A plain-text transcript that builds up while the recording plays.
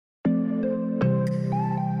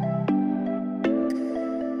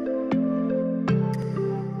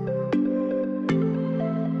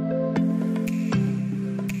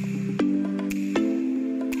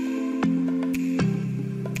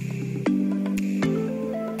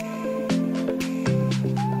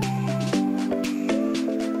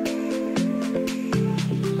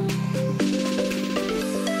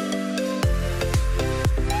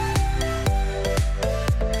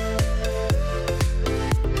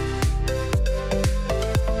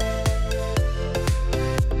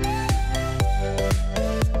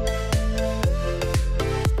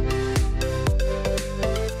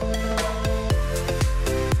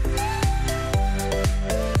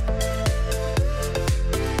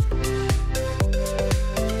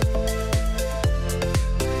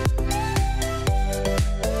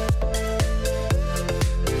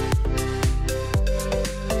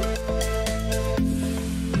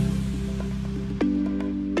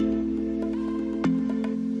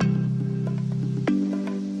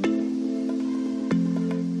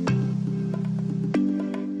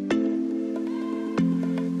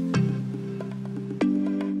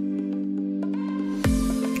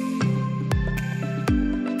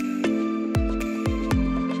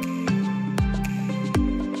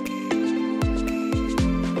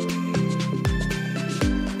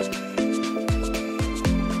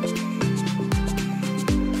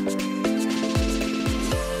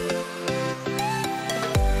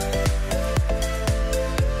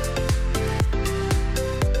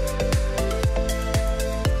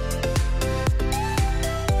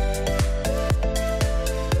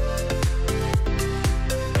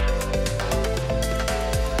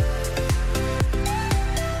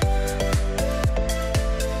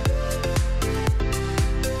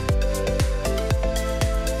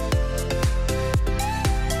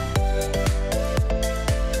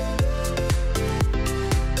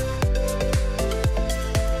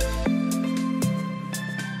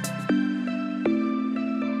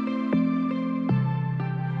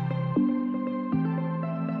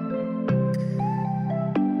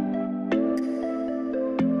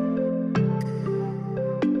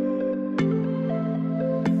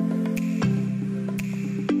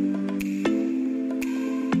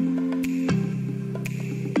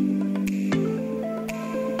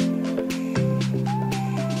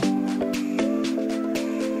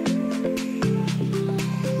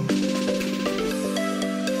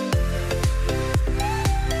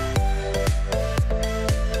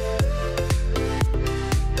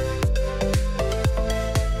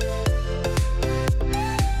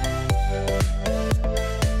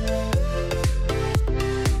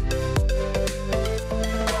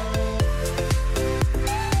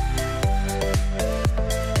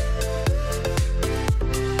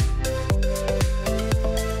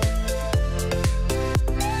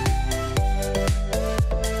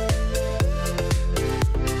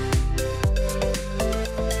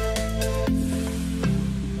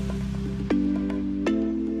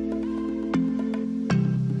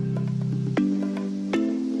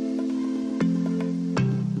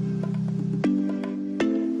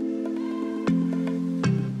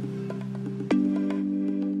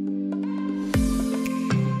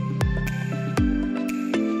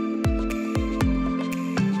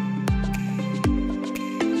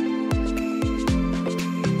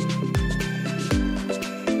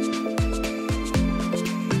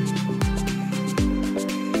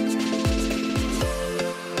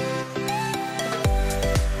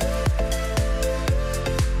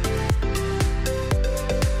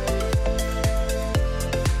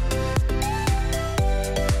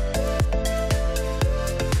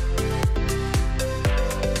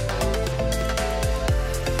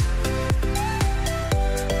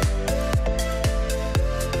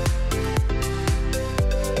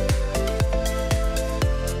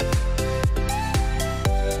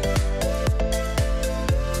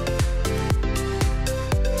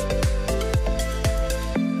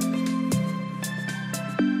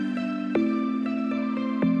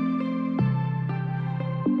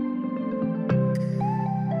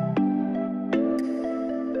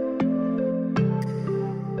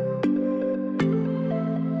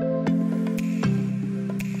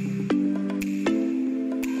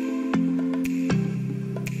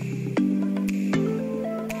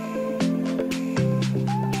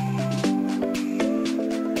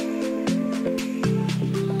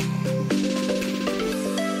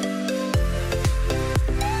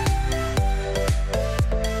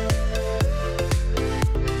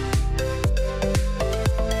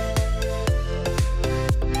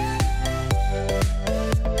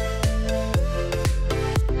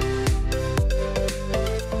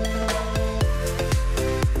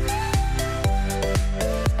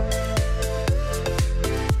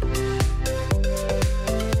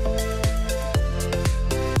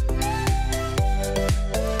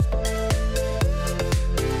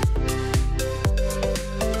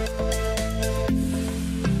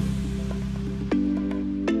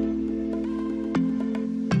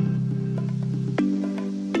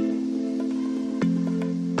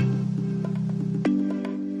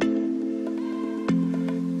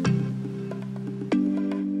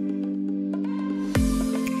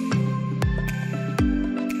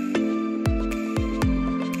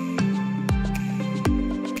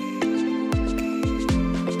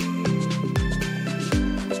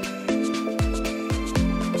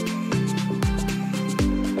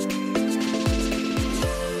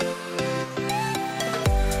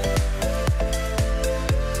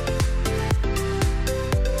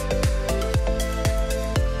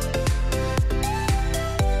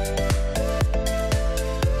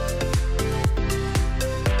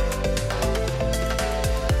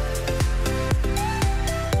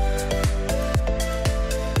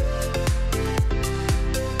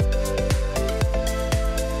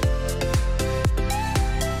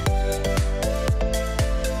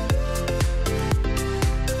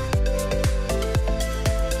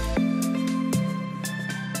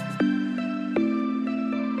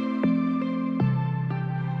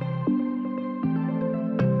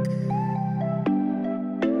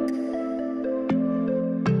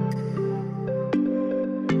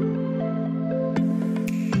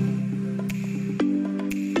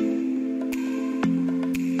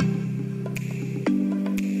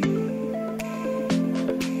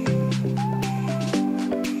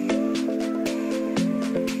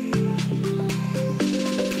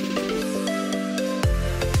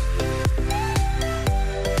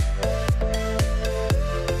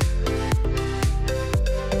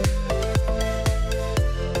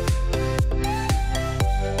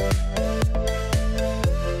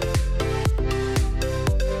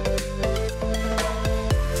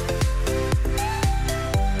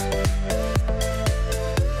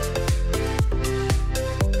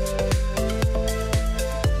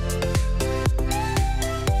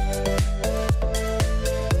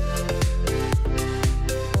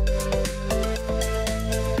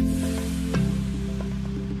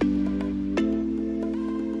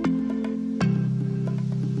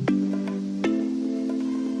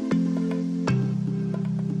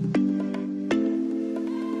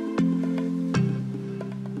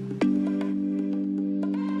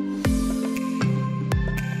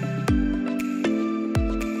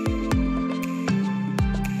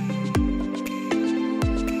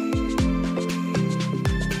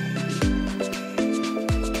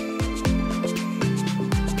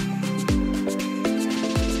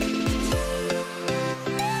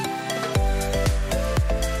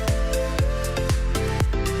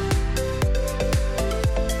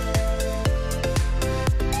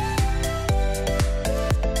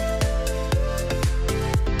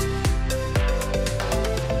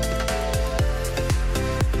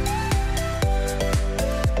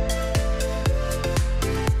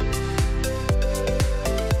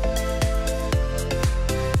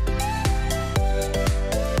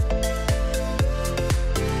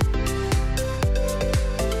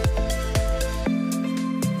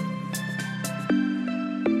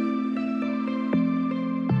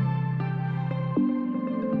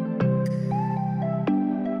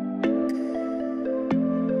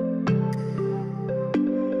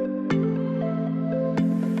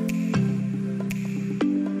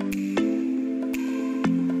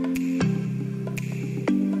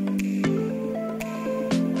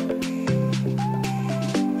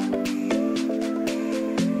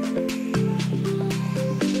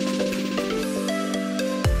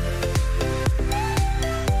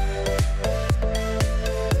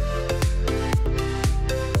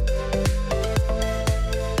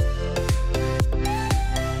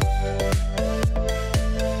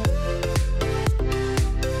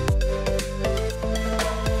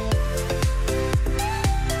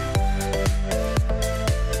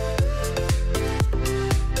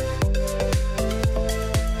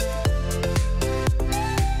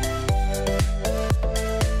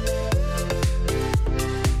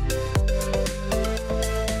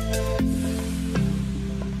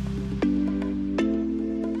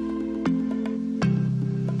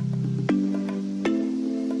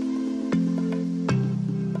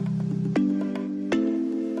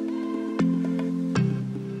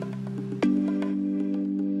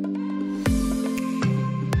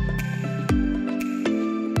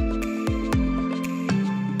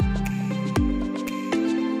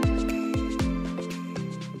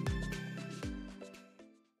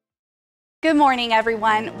Good morning,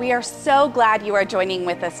 everyone. We are so glad you are joining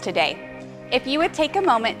with us today. If you would take a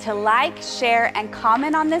moment to like, share, and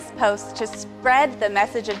comment on this post to spread the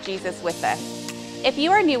message of Jesus with us. If you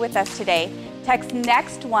are new with us today, text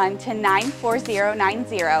NEXT ONE to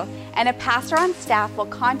 94090, and a pastor on staff will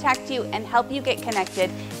contact you and help you get connected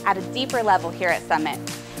at a deeper level here at Summit.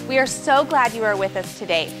 We are so glad you are with us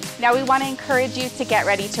today. Now we want to encourage you to get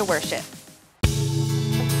ready to worship.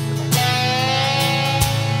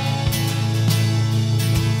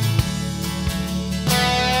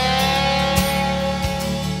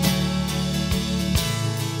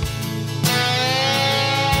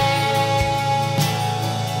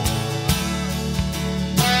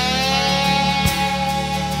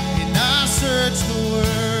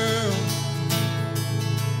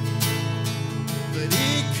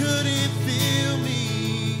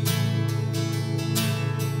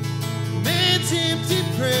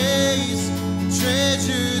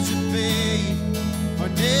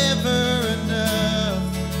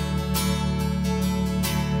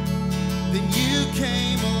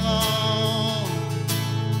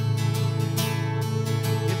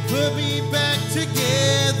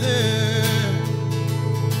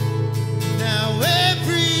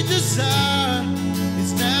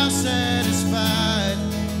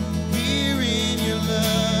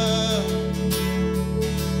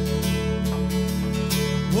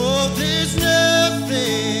 There's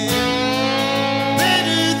nothing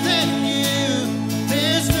better than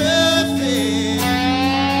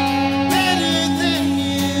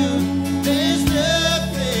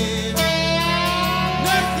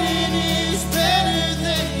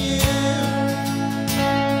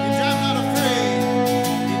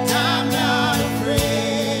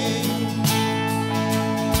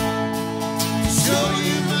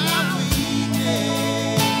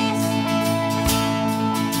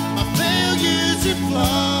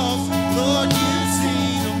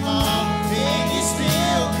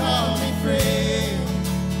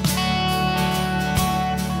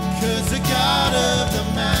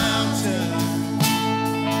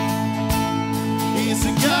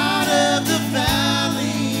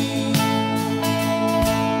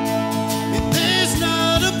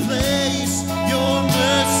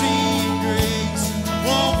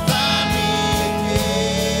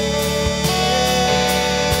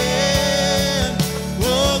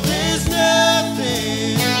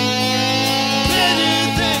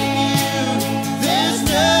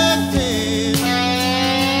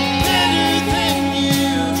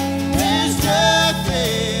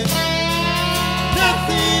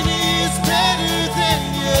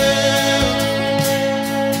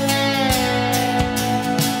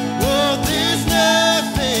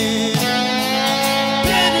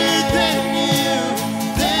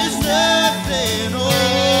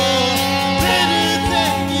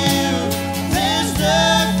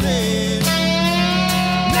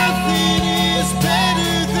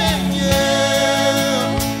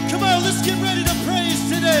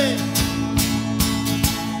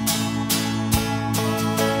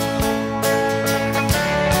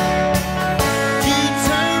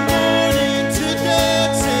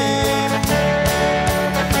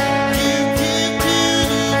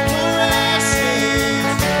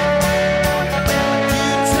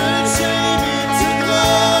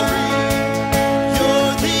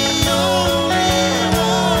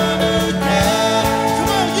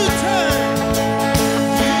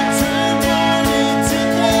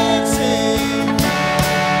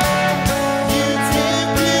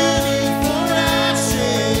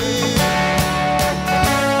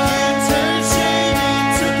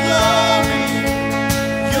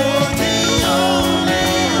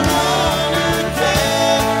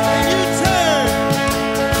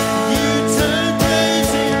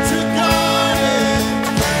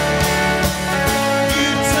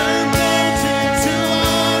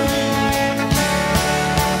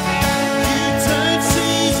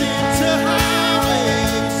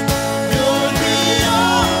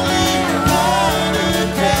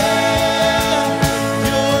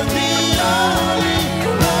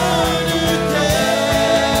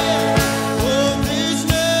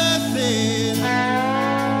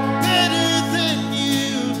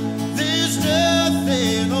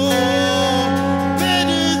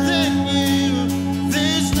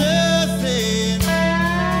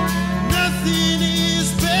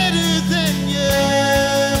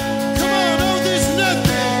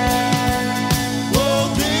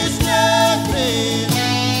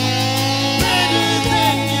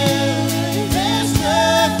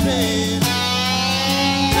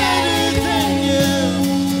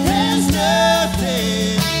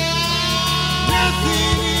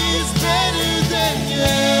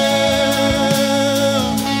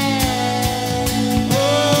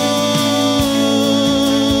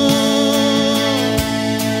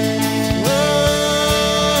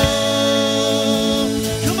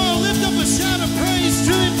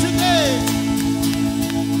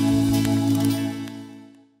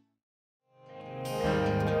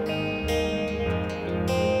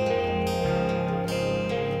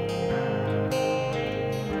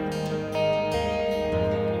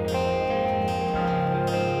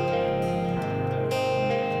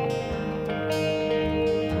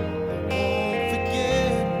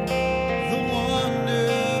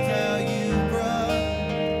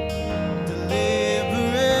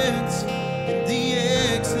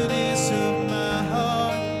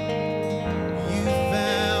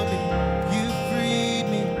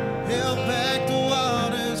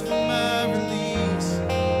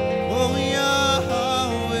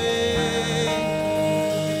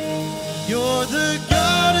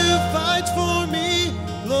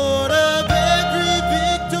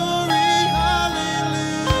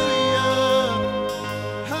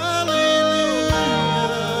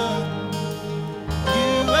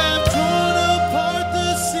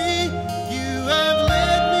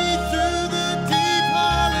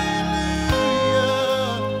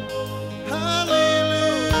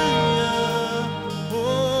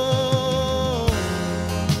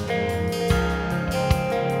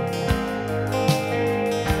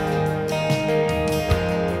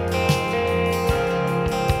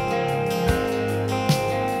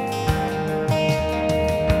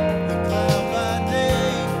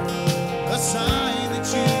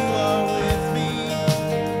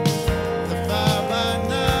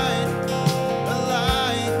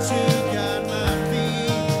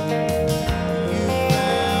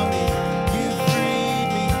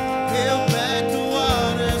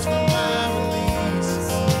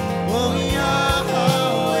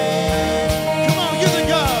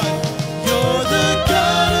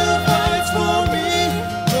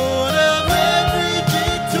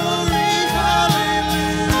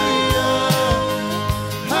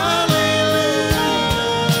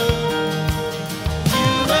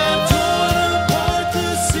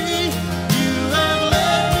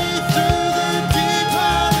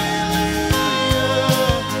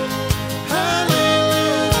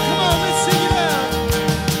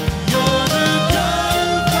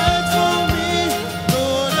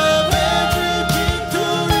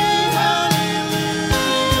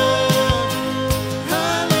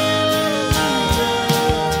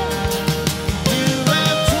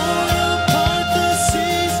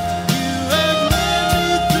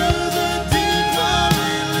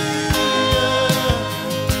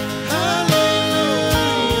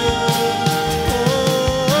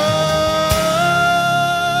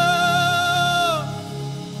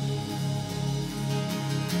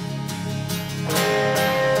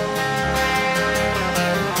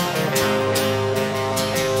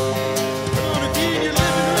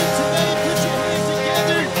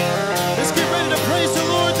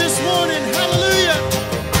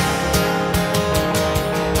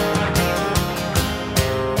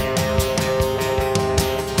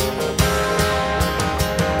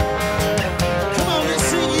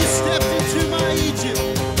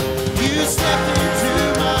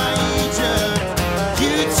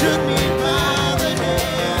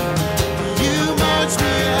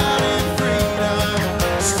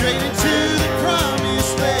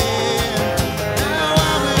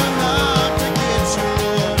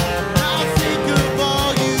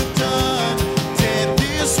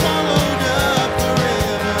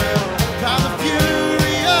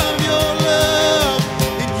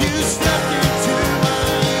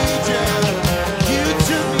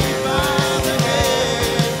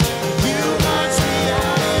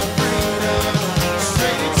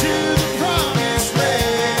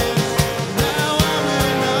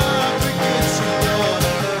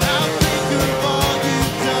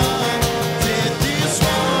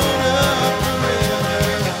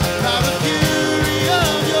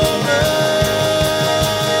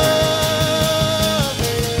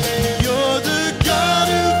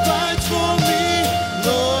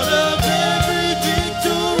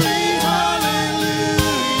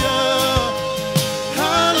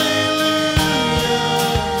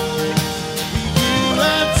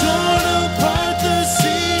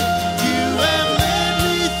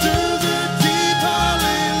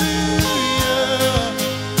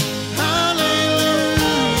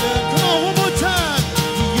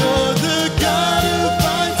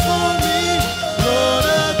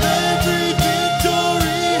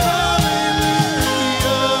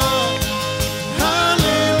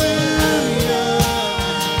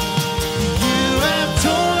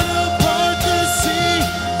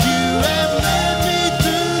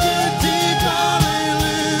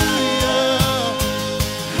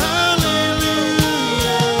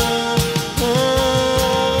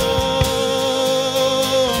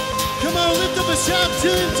a shout to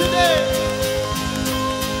him today.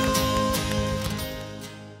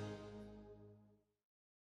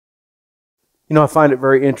 You know, I find it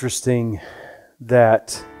very interesting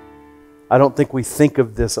that I don't think we think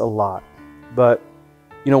of this a lot. But,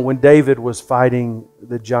 you know, when David was fighting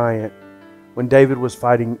the giant, when David was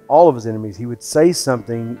fighting all of his enemies, he would say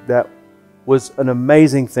something that was an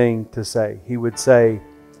amazing thing to say. He would say,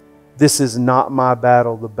 "This is not my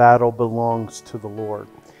battle. The battle belongs to the Lord."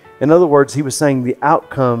 In other words, he was saying the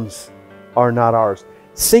outcomes are not ours.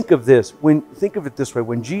 Think of this. Think of it this way.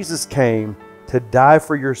 When Jesus came to die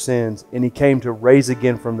for your sins and he came to raise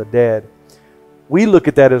again from the dead, we look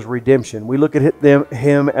at that as redemption. We look at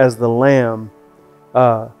him as the Lamb.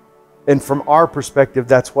 And from our perspective,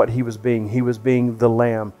 that's what he was being. He was being the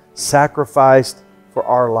Lamb, sacrificed for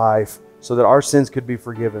our life so that our sins could be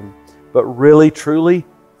forgiven. But really, truly,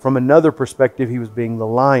 from another perspective, he was being the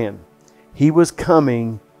Lion. He was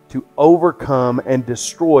coming to overcome and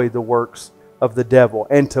destroy the works of the devil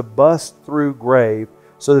and to bust through grave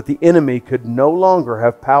so that the enemy could no longer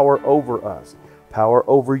have power over us, power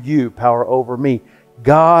over you, power over me.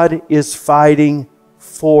 God is fighting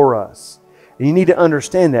for us. And you need to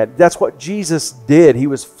understand that. That's what Jesus did. He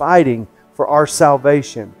was fighting for our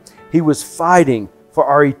salvation. He was fighting for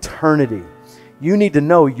our eternity. You need to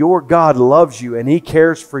know your God loves you and He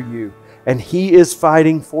cares for you and He is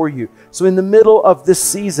fighting for you. So in the middle of this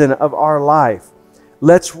season of our life,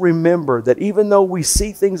 let's remember that even though we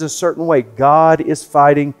see things a certain way, God is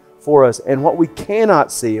fighting for us. And what we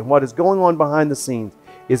cannot see and what is going on behind the scenes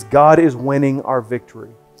is God is winning our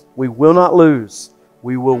victory. We will not lose.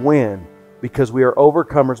 We will win because we are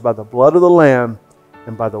overcomers by the blood of the Lamb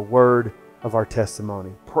and by the word of our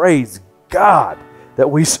testimony. Praise God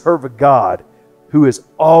that we serve a God who is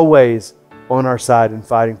always on our side and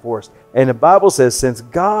fighting for us. And the Bible says, since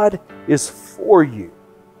God is for you,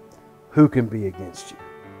 who can be against you?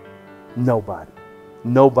 Nobody.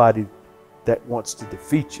 Nobody that wants to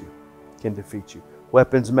defeat you can defeat you.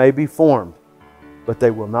 Weapons may be formed, but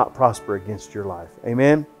they will not prosper against your life.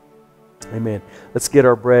 Amen? Amen. Let's get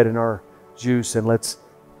our bread and our juice and let's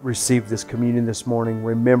receive this communion this morning,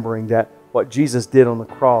 remembering that what Jesus did on the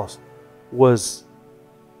cross was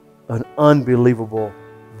an unbelievable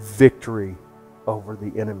victory over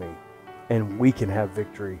the enemy. And we can have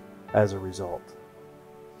victory as a result.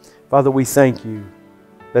 Father, we thank you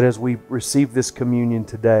that as we receive this communion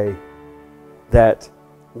today, that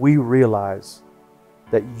we realize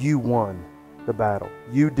that you won the battle.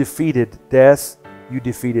 You defeated death, you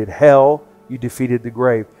defeated hell, you defeated the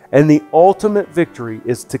grave. And the ultimate victory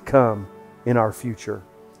is to come in our future.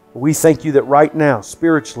 We thank you that right now,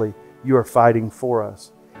 spiritually, you are fighting for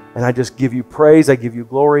us. And I just give you praise, I give you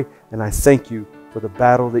glory, and I thank you for the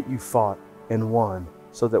battle that you fought and won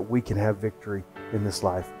so that we can have victory in this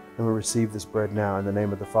life. And we receive this bread now in the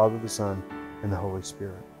name of the Father, the Son, and the Holy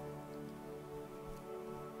Spirit.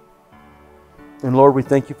 And Lord, we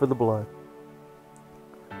thank you for the blood.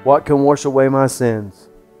 What can wash away my sins?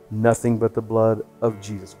 Nothing but the blood of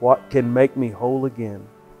Jesus. What can make me whole again?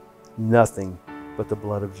 Nothing but the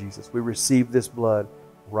blood of Jesus. We receive this blood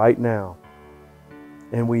right now.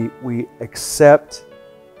 And we accept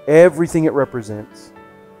everything it represents.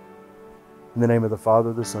 In the name of the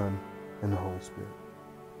Father, the Son, and the Holy Spirit.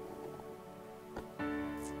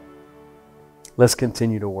 Let's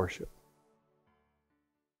continue to worship.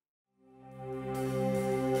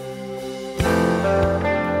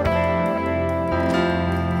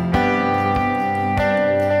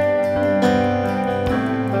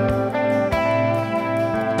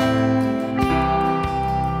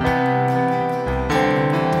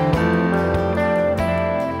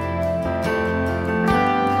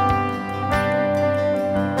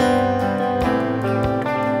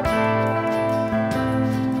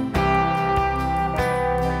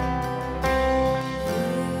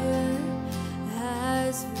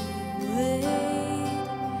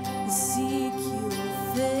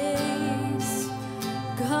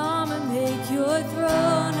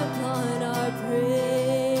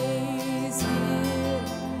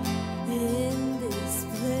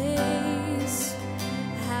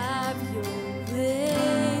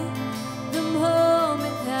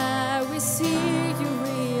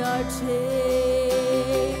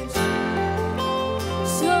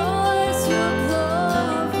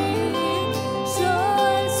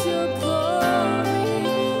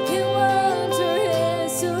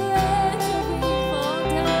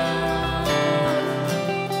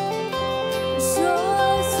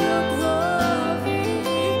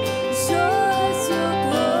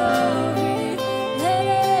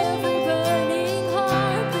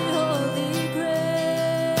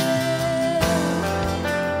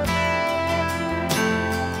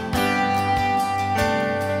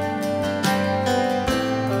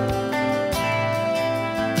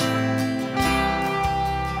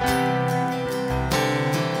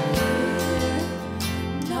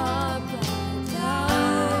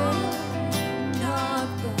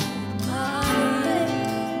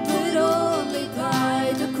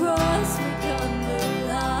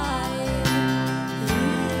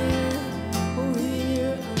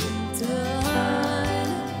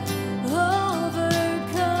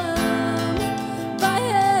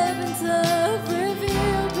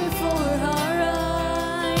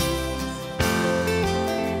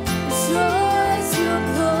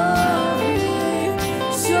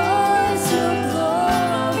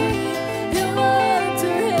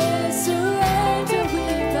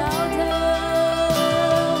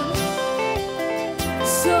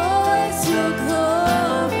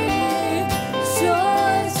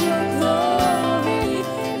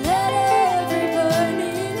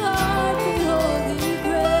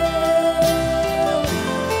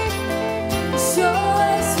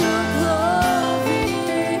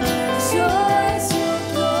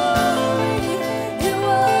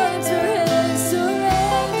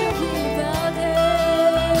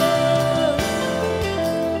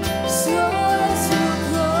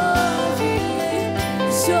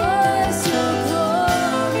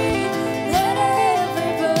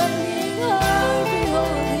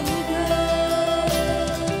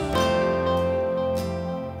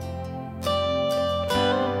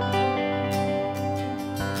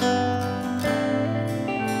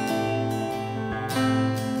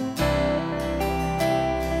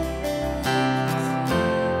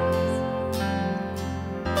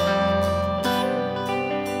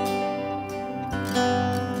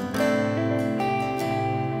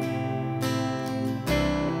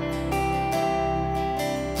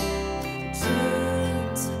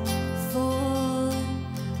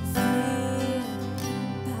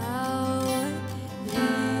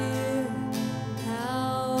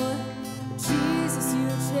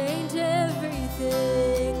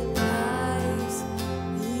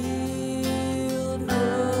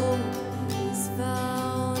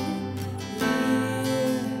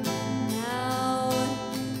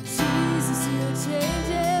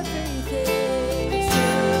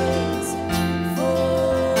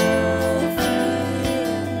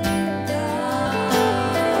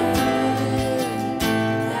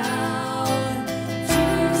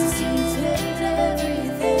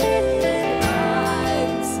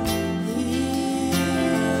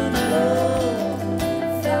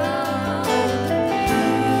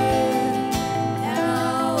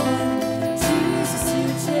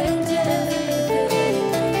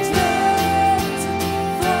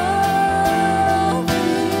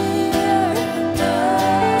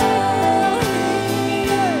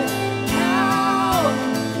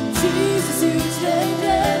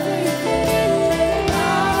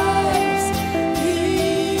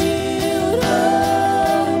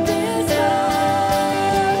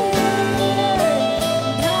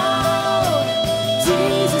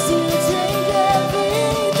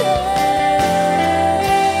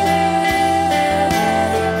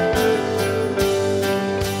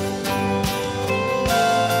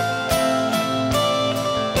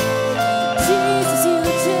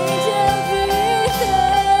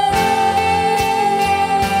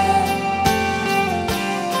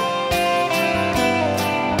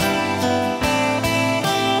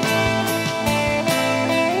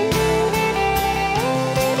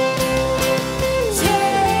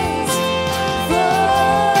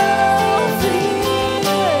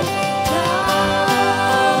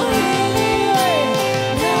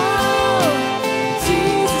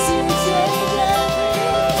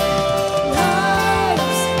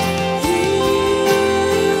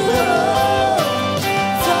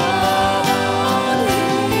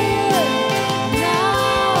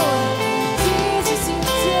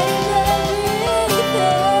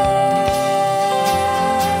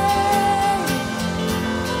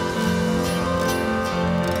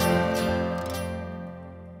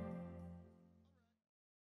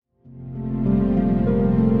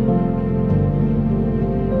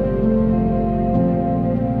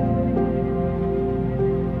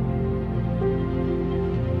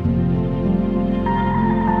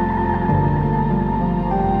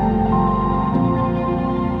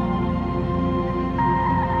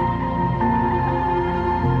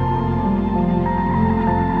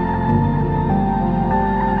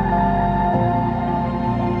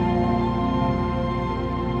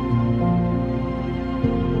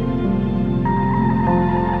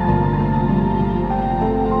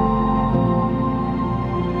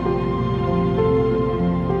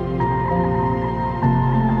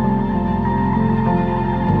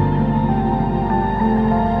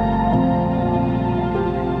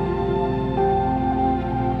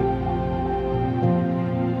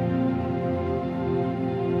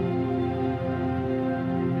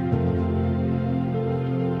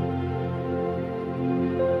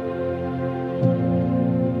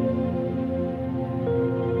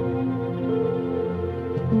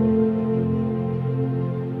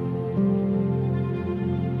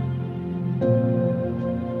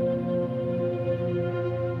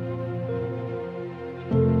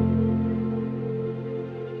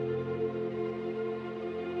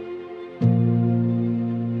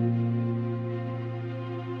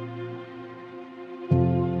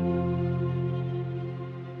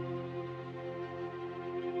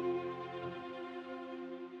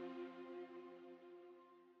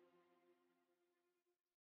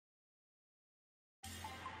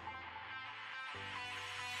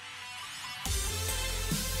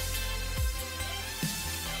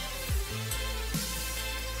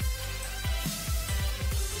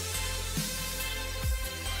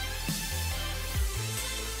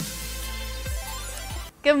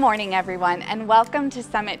 Good morning, everyone, and welcome to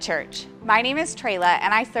Summit Church. My name is Trayla,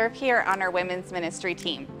 and I serve here on our women's ministry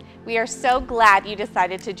team. We are so glad you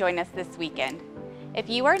decided to join us this weekend. If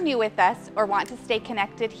you are new with us or want to stay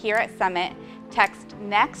connected here at Summit, text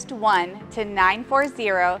NEXT1 to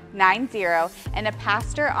 94090, and a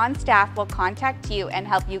pastor on staff will contact you and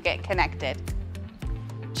help you get connected.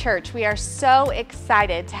 Church, we are so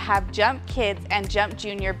excited to have Jump Kids and Jump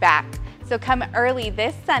Junior back. So come early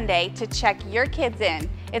this Sunday to check your kids in.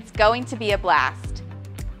 It's going to be a blast.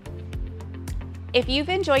 If you've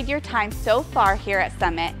enjoyed your time so far here at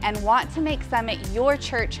Summit and want to make Summit your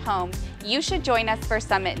church home, you should join us for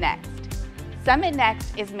Summit Next. Summit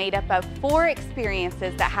Next is made up of 4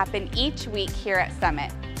 experiences that happen each week here at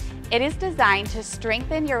Summit. It is designed to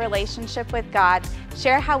strengthen your relationship with God,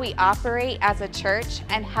 share how we operate as a church,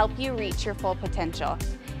 and help you reach your full potential.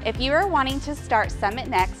 If you are wanting to start Summit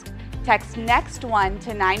Next, text NEXT1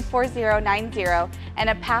 to 94090, and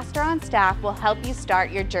a pastor on staff will help you start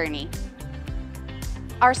your journey.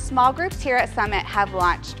 Our small groups here at Summit have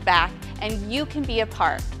launched back, and you can be a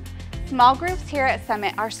part. Small groups here at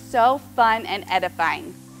Summit are so fun and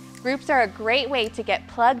edifying. Groups are a great way to get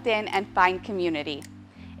plugged in and find community.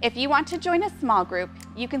 If you want to join a small group,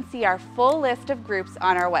 you can see our full list of groups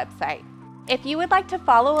on our website. If you would like to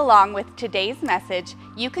follow along with today's message,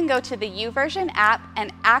 you can go to the YouVersion app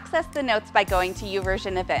and access the notes by going to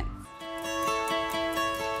YouVersion events.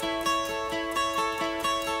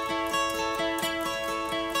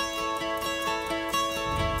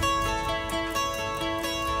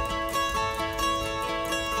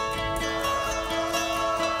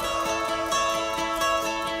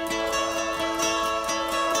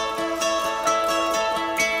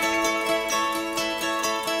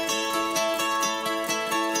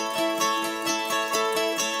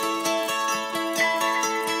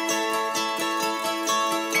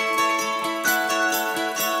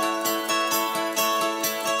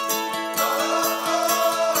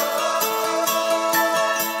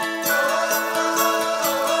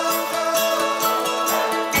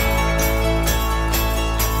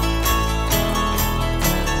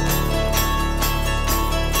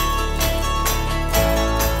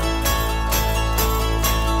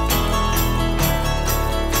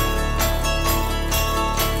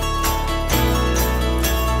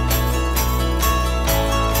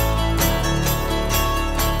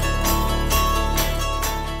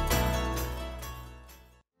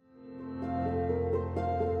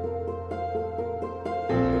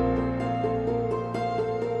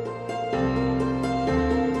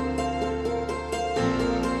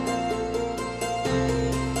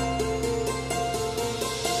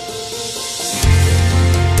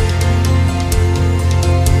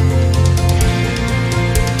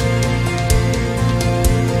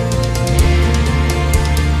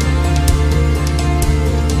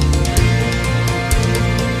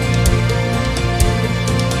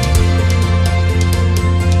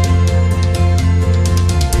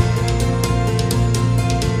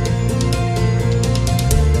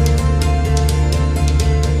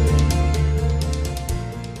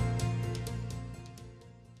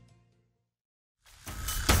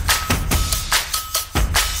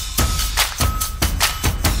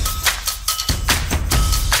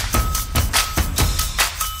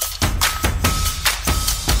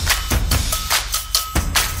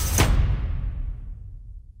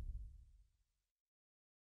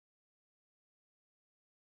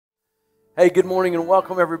 Hey, good morning and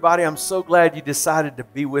welcome everybody. I'm so glad you decided to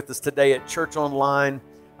be with us today at Church Online.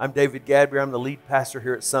 I'm David Gadberry. I'm the lead pastor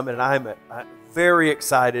here at Summit, and I'm very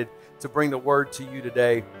excited to bring the word to you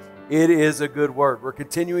today. It is a good word. We're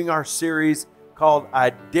continuing our series called I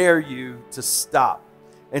Dare You to Stop.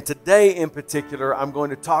 And today in particular, I'm going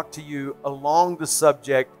to talk to you along the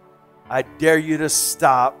subject, I dare you to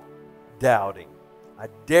stop doubting. I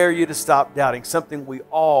dare you to stop doubting, something we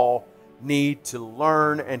all need to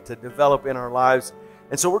learn and to develop in our lives.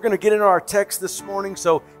 And so we're going to get into our text this morning.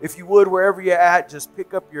 So if you would, wherever you're at, just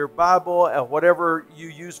pick up your Bible, whatever you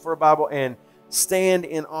use for a Bible, and stand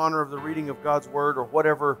in honor of the reading of God's Word, or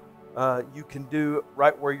whatever you can do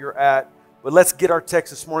right where you're at. But let's get our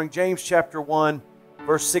text this morning. James chapter 1,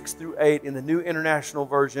 verse 6 through 8 in the New International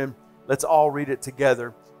Version. Let's all read it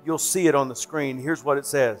together. You'll see it on the screen. Here's what it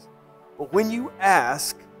says. But when you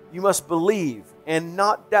ask, you must believe and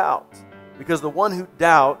not doubt, because the one who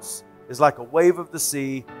doubts is like a wave of the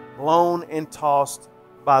sea, blown and tossed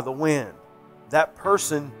by the wind. That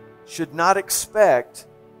person should not expect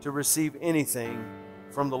to receive anything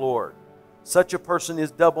from the Lord. Such a person is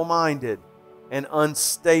double-minded and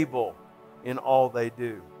unstable in all they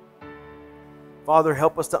do. Father,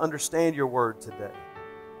 help us to understand your word today.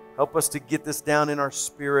 Help us to get this down in our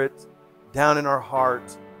spirit, down in our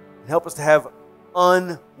heart, and help us to have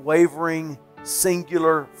unwavering,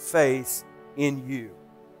 singular faith in you.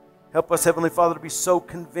 Help us, Heavenly Father, to be so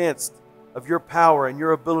convinced of your power and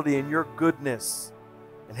your ability and your goodness.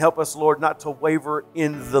 And help us, Lord, not to waver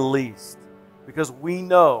in the least, because we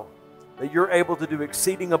know that you're able to do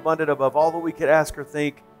exceeding abundant above all that we could ask or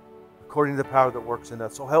think, according to the power that works in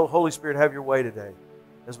us. So, Holy Spirit, have your way today.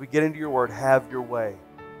 As we get into your word, have your way.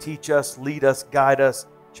 Teach us, lead us, guide us,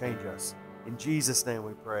 change us. In Jesus' name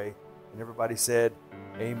we pray. And everybody said,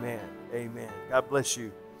 amen. Amen. God bless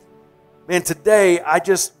you. Man, today I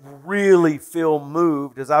just really feel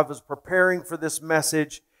moved as I was preparing for this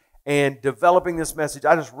message and developing this message.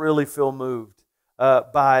 I just really feel moved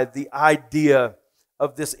by the idea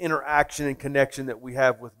of this interaction and connection that we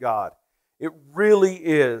have with God. It really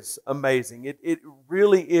is amazing. It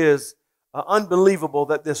really is unbelievable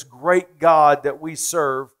that this great God that we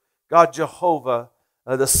serve, God Jehovah,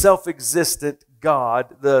 the self-existent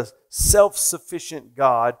God, the self-sufficient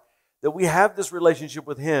God, that we have this relationship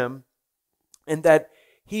with Him, and that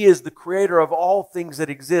He is the creator of all things that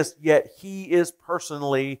exist, yet He is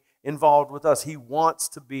personally involved with us. He wants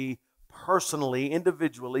to be personally,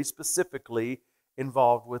 individually, specifically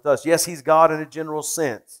involved with us. Yes, He's God in a general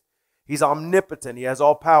sense. He's omnipotent. He has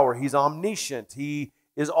all power. He's omniscient. He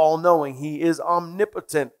is all-knowing. He is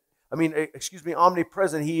omnipresent.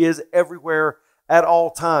 He is everywhere at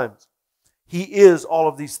all times. He is all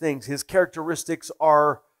of these things. His characteristics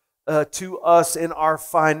are to us in our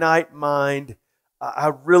finite mind.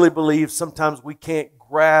 I really believe sometimes we can't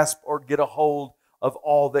grasp or get a hold of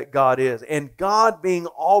all that God is. And God being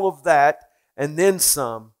all of that and then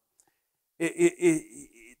some,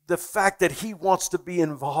 the fact that He wants to be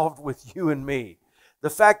involved with you and me, the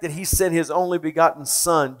fact that He sent His only begotten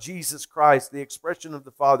Son, Jesus Christ, the expression of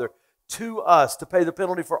the Father, to us to pay the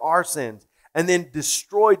penalty for our sins, and then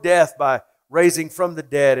destroy death by raising from the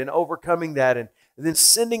dead and overcoming that, and then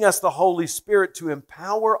sending us the Holy Spirit to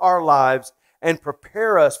empower our lives and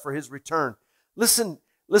prepare us for His return. Listen,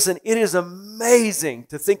 it is amazing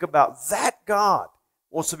to think about that God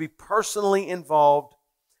wants to be personally involved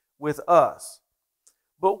with us.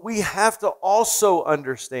 But we have to also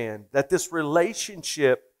understand that this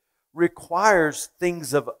relationship requires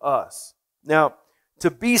things of us. Now,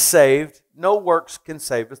 to be saved, no works can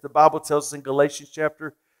save us. The Bible tells us in Ephesians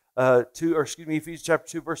chapter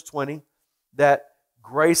 2, verse 20, that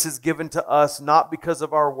grace is given to us not because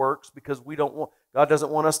of our works, because God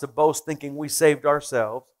doesn't want us to boast thinking we saved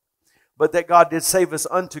ourselves, but that God did save us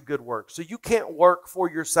unto good works. So you can't work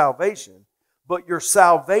for your salvation, but your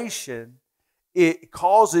salvation, it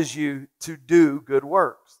causes you to do good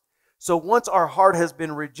works. So once our heart has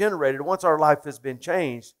been regenerated, once our life has been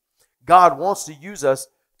changed, God wants to use us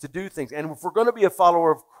to do things. And if we're going to be a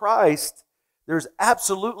follower of Christ, there's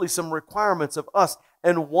absolutely some requirements of us.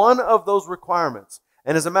 And one of those requirements,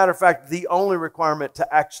 and as a matter of fact, the only requirement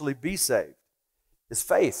to actually be saved, is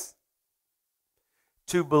faith.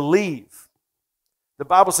 To believe. The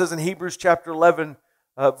Bible says in Hebrews chapter 11,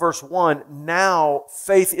 verse 1, now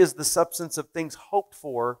faith is the substance of things hoped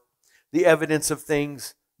for, the evidence of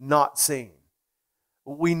things not seen.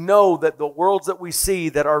 We know that the worlds that we see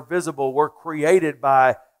that are visible were created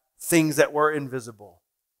by things that were invisible.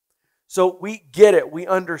 So we get it. We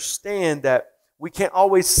understand that we can't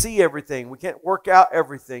always see everything. We can't work out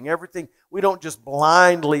everything. We don't just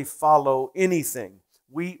blindly follow anything.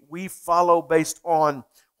 We follow based on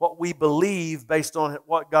what we believe, based on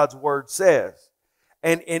what God's Word says.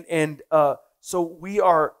 So we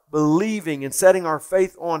are believing and setting our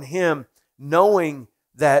faith on Him, knowing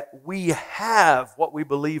that we have what we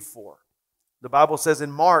believe for. The Bible says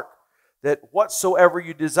in Mark that whatsoever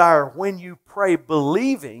you desire, when you pray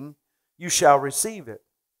believing, you shall receive it.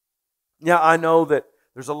 Now, I know that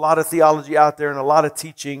there's a lot of theology out there and a lot of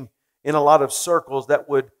teaching in a lot of circles that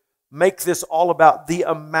would make this all about the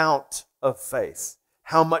amount of faith.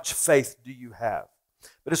 How much faith do you have?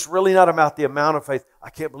 But it's really not about the amount of faith. I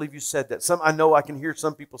can't believe you said that. I know I can hear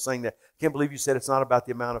some people saying that. I can't believe you said it's not about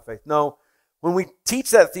the amount of faith. No, when we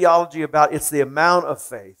teach that theology about it's the amount of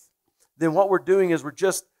faith, then what we're doing is we're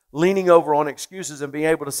just leaning over on excuses and being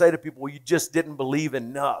able to say to people, well, you just didn't believe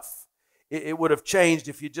enough. It would have changed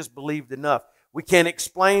if you just believed enough. We can't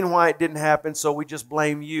explain why it didn't happen, so we just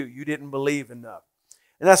blame you. You didn't believe enough.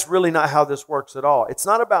 And that's really not how this works at all. It's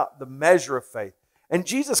not about the measure of faith. And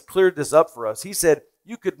Jesus cleared this up for us. He said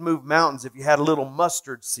you could move mountains if you had a little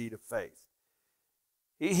mustard seed of faith.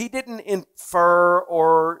 He didn't infer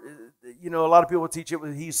or, a lot of people teach it.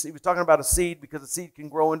 He was talking about a seed because a seed can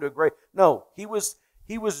grow into a grape. No, he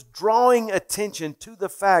was drawing attention to the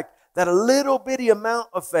fact that a little bitty amount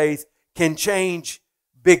of faith can change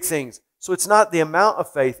big things. So it's not the amount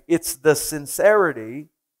of faith, it's the sincerity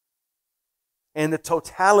and the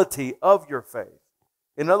totality of your faith.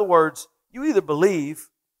 In other words, you either believe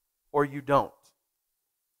or you don't.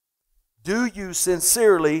 Do you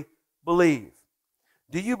sincerely believe?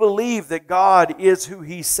 Do you believe that God is who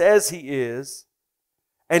He says He is?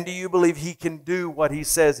 And do you believe He can do what He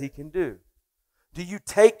says He can do? Do you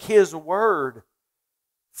take His word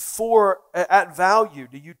at value?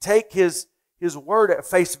 Do you take His word at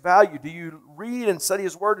face value? Do you read and study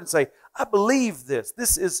His word and say, I believe this.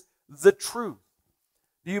 This is the truth.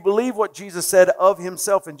 Do you believe what Jesus said of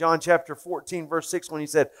Himself in John chapter 14, verse 6, when He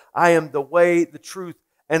said, I am the way, the truth,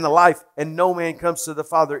 and the life, and no man comes to the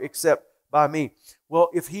Father except by me? Well,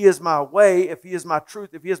 if He is my way, if He is my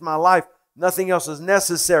truth, if He is my life, nothing else is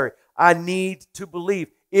necessary. I need to believe.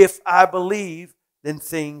 If I believe, then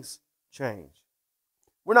things change.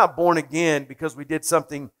 We're not born again because we did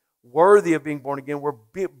something worthy of being born again.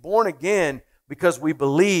 We're born again because we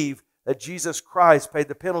believe that Jesus Christ paid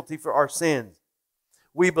the penalty for our sins.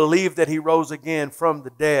 We believe that He rose again from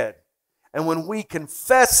the dead. And when we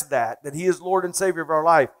confess that He is Lord and Savior of our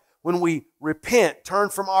life, when we repent, turn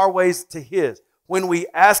from our ways to His, when we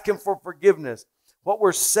ask Him for forgiveness, what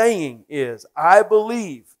we're saying is, I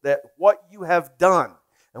believe that what you have done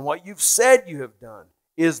and what you've said you have done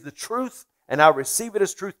is the truth, and I receive it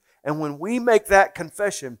as truth. And when we make that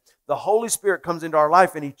confession, the Holy Spirit comes into our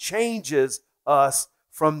life and He changes us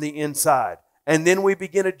from the inside. And then we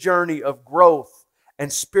begin a journey of growth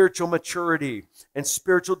and spiritual maturity and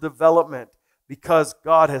spiritual development, because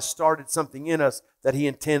God has started something in us that He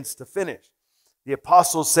intends to finish. The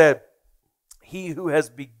apostles said, He who has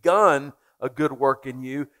begun a good work in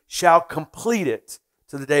you shall complete it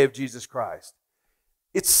to the day of Jesus Christ.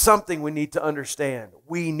 It's something we need to understand.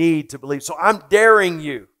 We need to believe. So I'm daring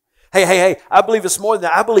you. Hey, I believe it's more than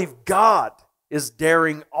that. I believe God is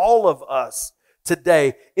daring all of us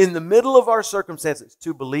today, in the middle of our circumstances,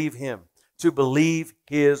 to believe Him, to believe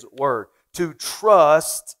His word, to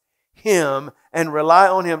trust Him and rely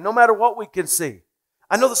on Him, no matter what we can see.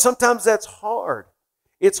 I know that sometimes that's hard.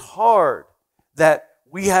 It's hard that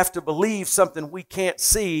we have to believe something we can't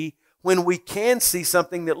see when we can see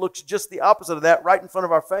something that looks just the opposite of that right in front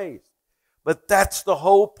of our face. But that's the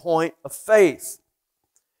whole point of faith.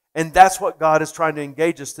 And that's what God is trying to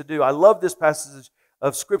engage us to do. I love this passage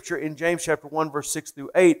of Scripture in James chapter 1, verse 6 through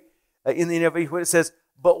 8 in the NIV, when it says,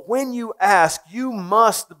 but when you ask, you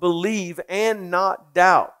must believe and not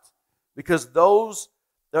doubt. Because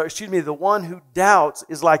the one who doubts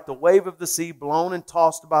is like the wave of the sea blown and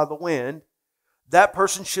tossed by the wind. That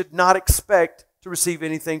person should not expect to receive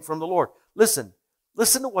anything from the Lord. Listen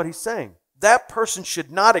to what he's saying. That person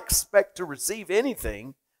should not expect to receive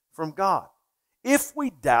anything from God. If we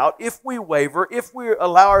doubt, if we waver, if we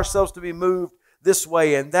allow ourselves to be moved this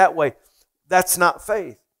way and that way, that's not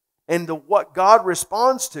faith. And what God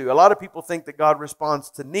responds to, a lot of people think that God responds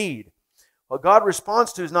to need. What God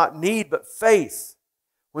responds to is not need, but faith.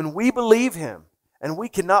 When we believe Him and we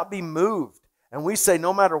cannot be moved, and we say,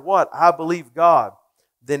 no matter what, I believe God,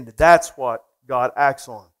 then that's what God acts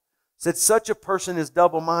on. It said, such a person is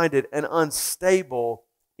double-minded and unstable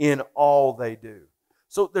in all they do.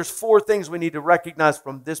 So there's 4 things we need to recognize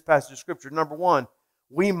from this passage of Scripture. Number 1,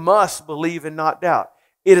 we must believe and not doubt.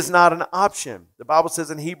 It is not an option. The Bible says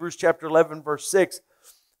in Hebrews chapter 11, verse 6,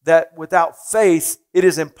 that without faith it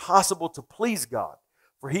is impossible to please God.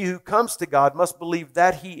 For he who comes to God must believe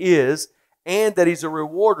that He is, and that He's a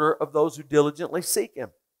rewarder of those who diligently seek Him.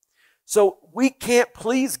 So we can't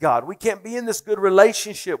please God. We can't be in this good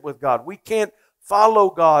relationship with God. We can't follow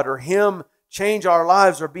God or Him change our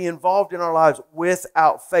lives or be involved in our lives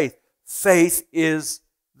without faith. Faith is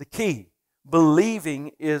the key.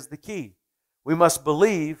 Believing is the key. We must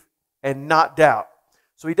believe and not doubt.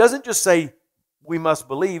 So He doesn't just say we must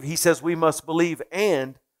believe. He says we must believe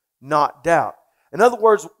and not doubt. In other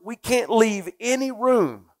words, we can't leave any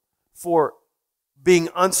room for being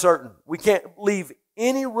uncertain. We can't leave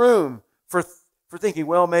any room for thinking,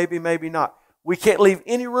 well, maybe, maybe not. We can't leave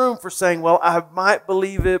any room for saying, well, I might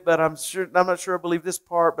believe it, but I'm not sure I believe this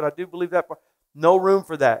part, but I do believe that part. No room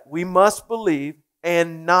for that. We must believe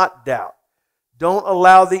and not doubt. Don't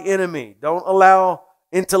allow the enemy. Don't allow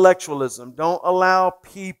intellectualism. Don't allow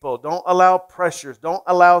people. Don't allow pressures. Don't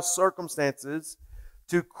allow circumstances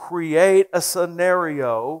to create a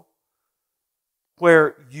scenario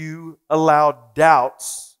where you allow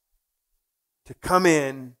doubts to come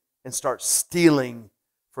in and start stealing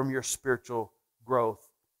from your spiritual growth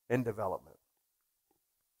and development.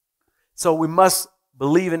 So we must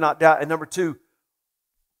believe and not doubt. And number 2,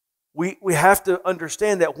 we have to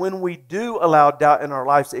understand that when we do allow doubt in our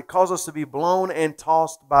lives, it causes us to be blown and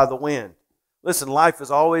tossed by the wind. Listen, life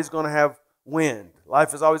is always going to have wind.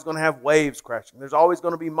 Life is always going to have waves crashing. There's always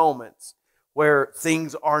going to be moments where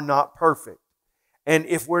things are not perfect. And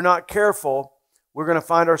if we're not careful, we're going to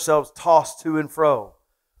find ourselves tossed to and fro.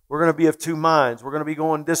 We're going to be of two minds. We're going to be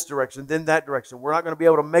going this direction, then that direction. We're not going to be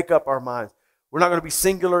able to make up our minds. We're not going to be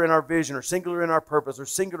singular in our vision or singular in our purpose or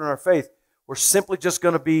singular in our faith. We're simply just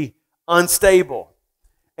going to be unstable.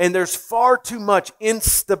 And there's far too much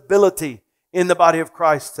instability in the body of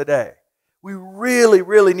Christ today. We really,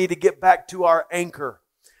 really need to get back to our anchor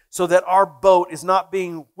so that our boat is not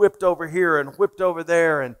being whipped over here and whipped over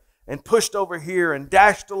there and pushed over here and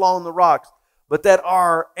dashed along the rocks, but that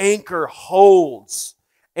our anchor holds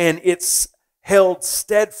and it's held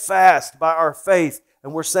steadfast by our faith.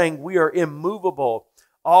 And we're saying we are immovable,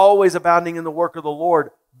 always abounding in the work of the Lord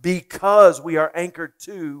because we are anchored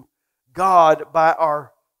to God by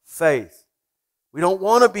our faith. We don't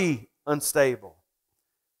want to be unstable.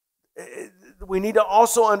 We need to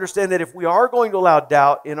also understand that if we are going to allow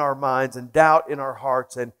doubt in our minds and doubt in our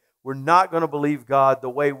hearts, and we're not going to believe God the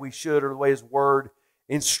way we should or the way His Word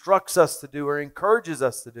instructs us to do or encourages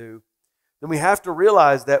us to do, then we have to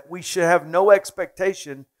realize that we should have no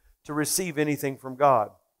expectation to receive anything from God.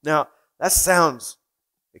 Now, that sounds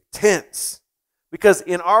intense because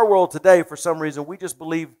in our world today, for some reason, we just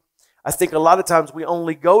believe, I think a lot of times we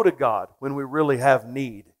only go to God when we really have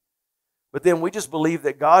need. But then we just believe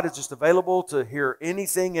that God is just available to hear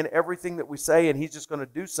anything and everything that we say, and He's just going to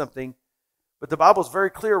do something. But the Bible is very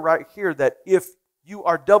clear right here that if you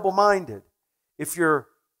are double-minded, if you're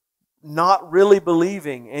not really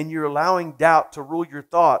believing and you're allowing doubt to rule your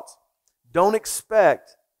thoughts, don't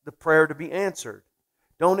expect the prayer to be answered.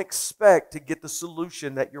 Don't expect to get the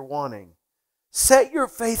solution that you're wanting. Set your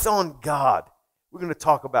faith on God. We're going to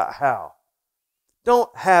talk about how.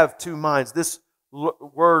 Don't have two minds. This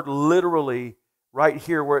word literally right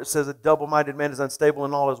here where it says a double-minded man is unstable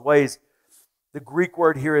in all his ways, the Greek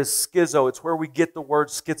word here is schizo. It's where we get the word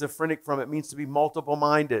schizophrenic from. It means to be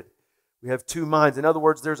multiple-minded. We have two minds. In other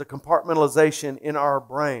words, there's a compartmentalization in our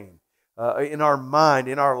brain, in our mind,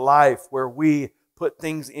 in our life, where we put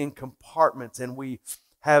things in compartments and we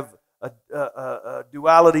have a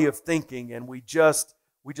duality of thinking, and we just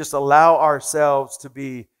allow ourselves to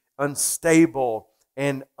be unstable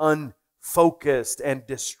and unfocused and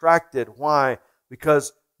distracted. Why?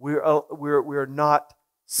 Because we're not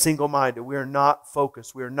single-minded. We are not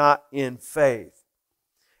focused. We are not in faith.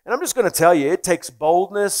 And I'm just going to tell you, it takes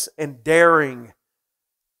boldness and daring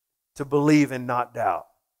to believe and not doubt.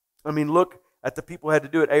 I mean, look at the people who had to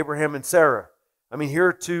do it, Abraham and Sarah. I mean, here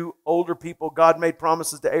are two older people. God made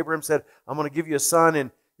promises to Abraham, said, I'm going to give you a son, and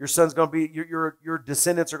your son's going to be, your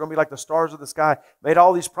descendants are going to be like the stars of the sky. Made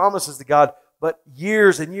all these promises to God, but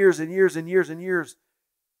years and years and years and years and years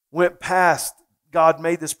went past. God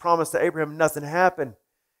made this promise to Abraham, nothing happened.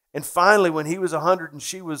 And finally, when he was 100 and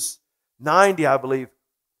she was 90, I believe,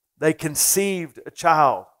 they conceived a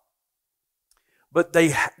child. But they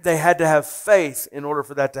had to have faith in order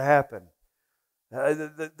for that to happen.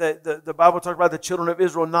 The Bible talks about the children of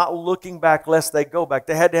Israel not looking back lest they go back.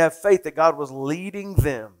 They had to have faith that God was leading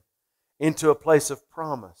them into a place of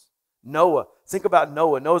promise. Noah, think about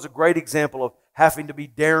Noah. Noah's a great example of having to be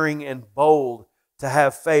daring and bold to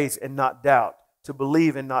have faith and not doubt, to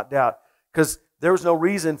believe and not doubt. Because there was no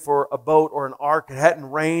reason for a boat or an ark. It hadn't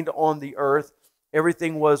rained on the earth.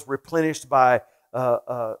 Everything was replenished by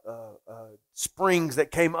springs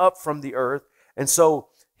that came up from the earth. And so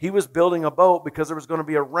he was building a boat because there was going to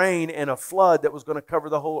be a rain and a flood that was going to cover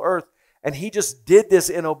the whole earth. And he just did this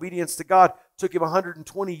in obedience to God. It took him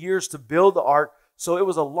 120 years to build the ark. So it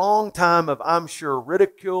was a long time of, I'm sure,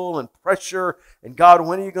 ridicule and pressure. And God,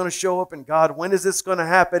 when are you going to show up? And God, when is this going to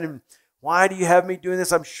happen? And why do you have me doing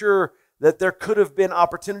this? I'm sure that there could have been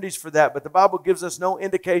opportunities for that. But the Bible gives us no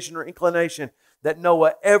indication or inclination that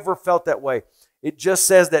Noah ever felt that way. It just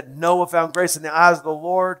says that Noah found grace in the eyes of the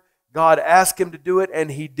Lord. God asked him to do it,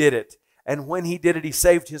 and he did it. And when he did it, he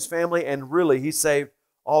saved his family, and really, he saved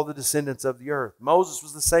all the descendants of the earth. Moses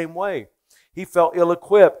was the same way. He felt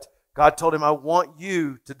ill-equipped. God told him, I want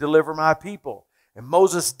you to deliver my people. And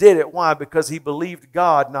Moses did it. Why? Because he believed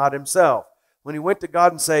God, not himself. When he went to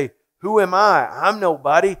God and say, who am I? I'm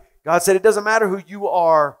nobody. God said, it doesn't matter who you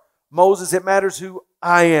are, Moses. It matters who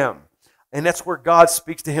I am. And that's where God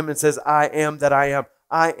speaks to him and says, I am that I am.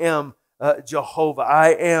 I am Jehovah. I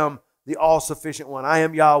am the all-sufficient one. I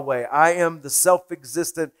am Yahweh. I am the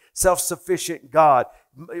self-existent, self-sufficient God.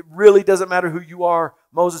 It really doesn't matter who you are,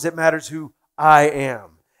 Moses. It matters who I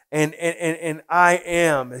am. and I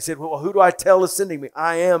am. They said, well, who do I tell is sending me?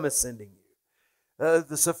 I am is sending you.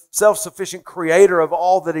 The self-sufficient creator of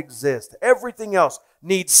all that exists. Everything else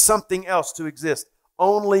needs something else to exist.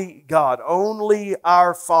 Only God, only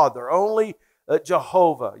our Father, only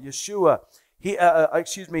Jehovah, Yeshua,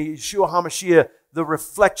 Yeshua HaMashiach, the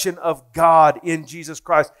reflection of God in Jesus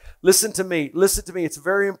Christ. Listen to me. It's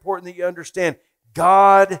very important that you understand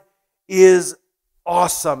God is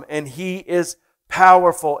awesome, and He is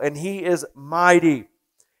powerful, and He is mighty,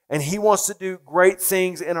 and He wants to do great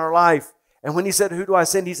things in our life. And when He said, who do I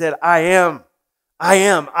send? He said, I am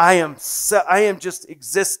just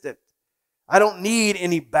existent. I don't need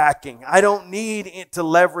any backing. I don't need to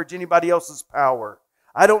leverage anybody else's power.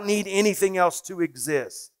 I don't need anything else to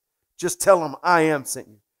exist. Just tell them, I am sent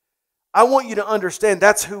you. I want you to understand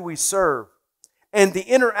that's who we serve. And the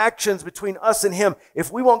interactions between us and Him,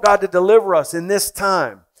 if we want God to deliver us in this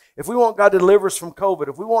time, if we want God to deliver us from COVID,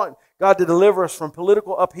 if we want God to deliver us from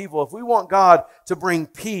political upheaval, if we want God to bring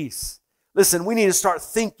peace, listen, we need to start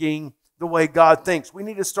thinking the way God thinks. We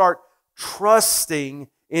need to start trusting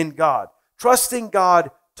in God. Trusting God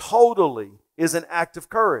totally is an act of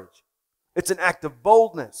courage. It's an act of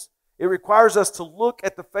boldness. It requires us to look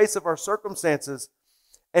at the face of our circumstances,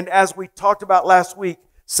 and as we talked about last week,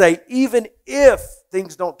 say, even if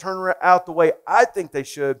things don't turn out the way I think they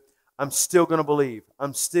should, I'm still going to believe.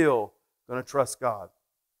 I'm still going to trust God.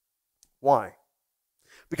 Why?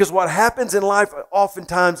 Because what happens in life are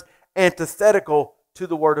oftentimes antithetical to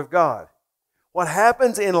the Word of God. What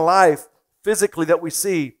happens in life physically that we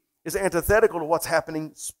see is antithetical to what's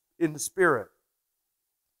happening in the Spirit.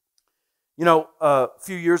 You know, a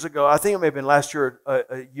few years ago, I think it may have been last year,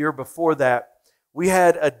 a year before that, we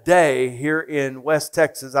had a day here in West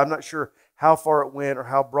Texas. I'm not sure how far it went or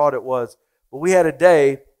how broad it was, but we had a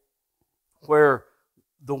day where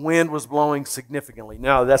the wind was blowing significantly.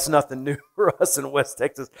 Now, that's nothing new for us in West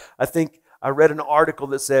Texas. I think I read an article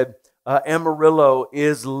that said Amarillo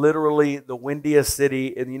is literally the windiest city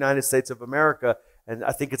in the United States of America, and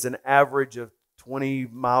I think it's an average of 20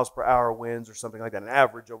 miles per hour winds or something like that, an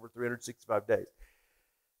average over 365 days.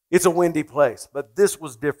 It's a windy place, but this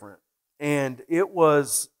was different. And there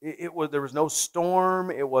was no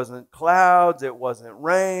storm, it wasn't clouds, it wasn't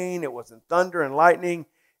rain, it wasn't thunder and lightning,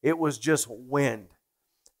 it was just wind.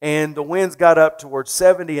 And the winds got up towards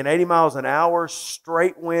 70 and 80 miles an hour,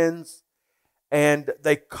 straight winds, and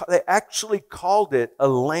they actually called it a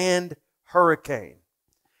land hurricane.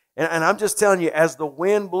 And I'm just telling you, as the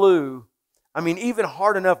wind blew, I mean, even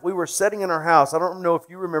hard enough, we were sitting in our house. I don't know if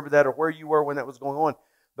you remember that or where you were when that was going on,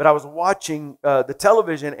 but I was watching the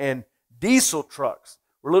television, and diesel trucks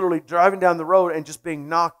were literally driving down the road and just being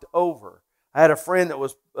knocked over. I had a friend that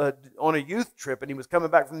was on a youth trip, and he was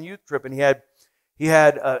coming back from the youth trip, and he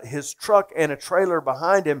had his truck and a trailer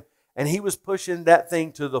behind him, and he was pushing that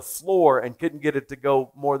thing to the floor and couldn't get it to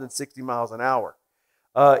go more than 60 miles an hour.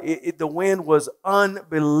 The wind was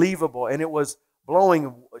unbelievable, and it was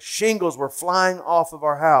blowing. Shingles were flying off of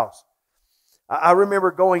our house. I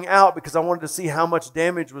remember going out because I wanted to see how much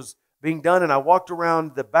damage was being done, and I walked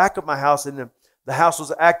around the back of my house, and the house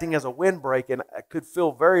was acting as a windbreak, and I could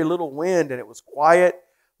feel very little wind, and it was quiet.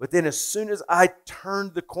 But then as soon as I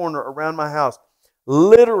turned the corner around my house,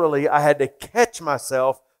 literally I had to catch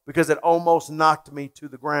myself because it almost knocked me to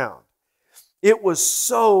the ground. It was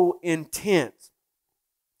so intense.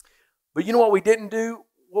 But you know what we didn't do?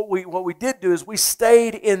 What we did do is we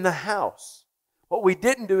stayed in the house. What we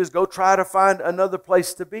didn't do is go try to find another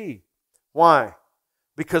place to be. Why?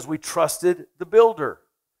 Because we trusted the builder.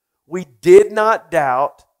 We did not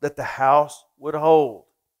doubt that the house would hold.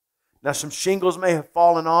 Now, some shingles may have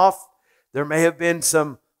fallen off. There may have been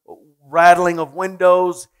some rattling of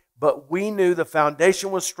windows, but we knew the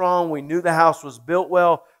foundation was strong. We knew the house was built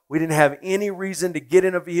well. We didn't have any reason to get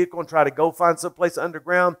in a vehicle and try to go find someplace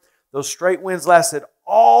underground. Those straight winds lasted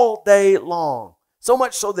all day long. So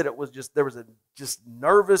much so that there was a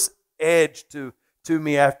nervous edge to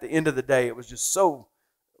me at the end of the day. It was just so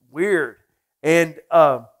weird. And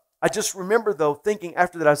I just remember, though, thinking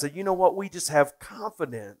after that, I said, you know what? We just have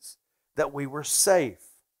confidence that we were safe.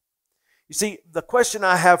 You see, the question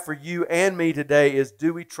I have for you and me today is,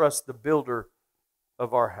 do we trust the builder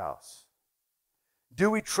of our house? Do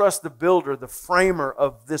we trust the builder, the framer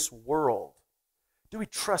of this world? Do we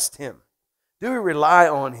trust Him? Do we rely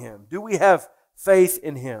on Him? Do we have faith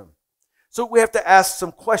in Him? So we have to ask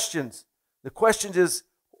some questions. The questions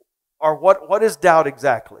are what is doubt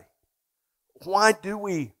exactly? Why do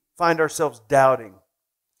we find ourselves doubting?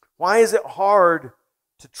 Why is it hard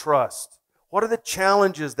to trust? What are the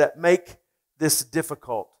challenges that make this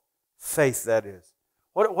difficult? Faith, that is.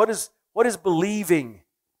 What is believing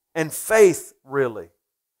and faith really?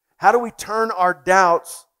 How do we turn our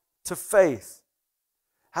doubts to faith?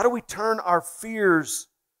 How do we turn our fears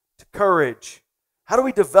to courage? How do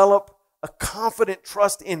we develop a confident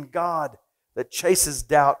trust in God that chases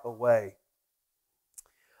doubt away?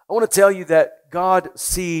 I want to tell you that God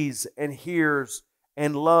sees and hears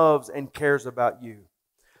and loves and cares about you.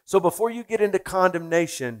 So before you get into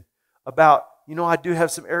condemnation about, I do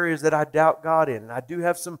have some areas that I doubt God in, and I do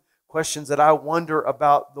have some questions that I wonder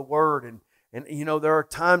about the Word, and there are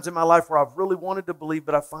times in my life where I've really wanted to believe,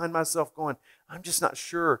 but I find myself going, I'm just not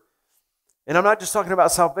sure. And I'm not just talking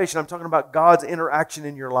about salvation, I'm talking about God's interaction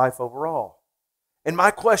in your life overall. And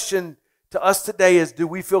my question to us today is, do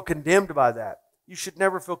we feel condemned by that? You should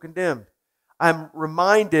never feel condemned. I'm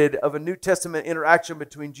reminded of a New Testament interaction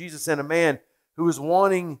between Jesus and a man who was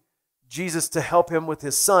wanting Jesus to help him with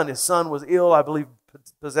his son. His son was ill, I believe,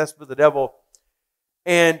 possessed with the devil.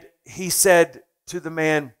 And he said to the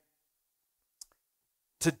man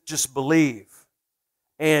to just believe.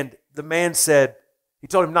 And the man said, he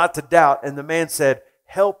told him not to doubt, and the man said,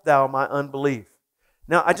 help thou my unbelief.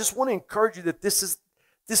 Now, I just want to encourage you that this is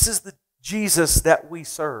the Jesus that we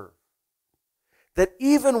serve. That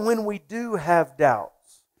even when we do have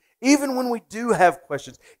doubts, even when we do have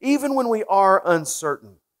questions, even when we are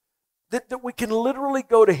uncertain, that we can literally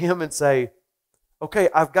go to Him and say, okay,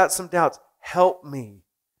 I've got some doubts. Help me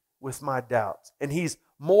with my doubts. And He's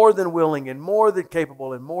more than willing and more than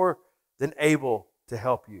capable and more than able to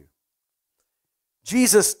help you.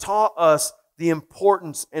 Jesus taught us the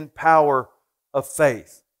importance and power of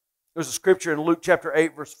faith. There's a scripture in Luke chapter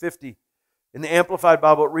 8, verse 50. In the Amplified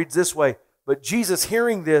Bible, it reads this way, but Jesus,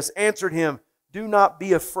 hearing this, answered him, do not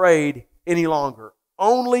be afraid any longer.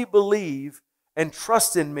 Only believe and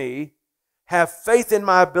trust in me. Have faith in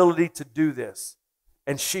my ability to do this,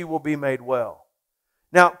 and she will be made well.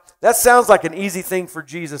 Now, that sounds like an easy thing for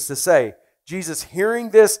Jesus to say. Jesus, hearing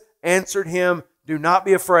this, answered him, do not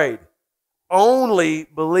be afraid. Only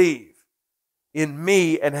believe in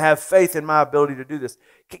me and have faith in my ability to do this.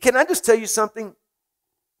 Can I just tell you something?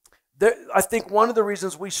 I think one of the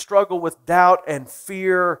reasons we struggle with doubt and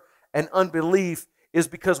fear and unbelief is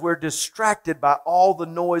because we're distracted by all the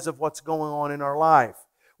noise of what's going on in our life.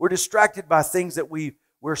 We're distracted by things that we're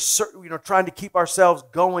trying to keep ourselves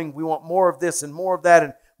going. We want more of this and more of that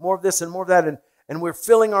and more of this and more of that. And we're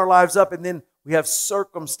filling our lives up, and then we have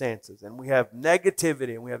circumstances and we have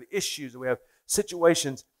negativity and we have issues and we have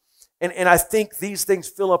situations. And I think these things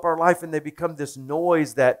fill up our life and they become this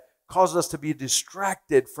noise that causes us to be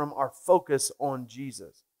distracted from our focus on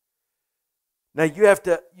Jesus. Now you have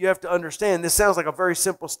to understand, this sounds like a very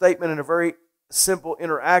simple statement and a very simple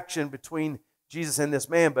interaction between Jesus and this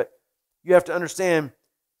man, but you have to understand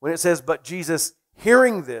when it says, but Jesus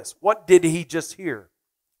hearing this, what did he just hear?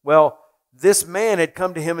 Well, this man had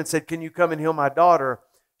come to him and said, can you come and heal my daughter?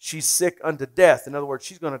 She's sick unto death. In other words,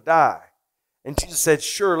 she's going to die. And Jesus said,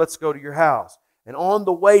 sure, let's go to your house. And on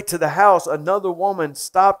the way to the house, another woman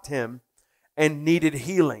stopped him and needed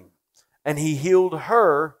healing. And he healed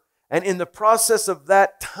her. And in the process of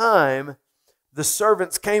that time, the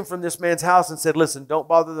servants came from this man's house and said, listen, don't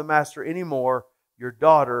bother the master anymore. Your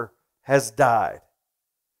daughter has died.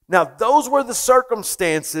 Now, those were the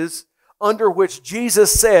circumstances under which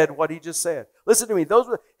Jesus said what he just said. Listen to me.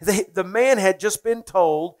 The man had just been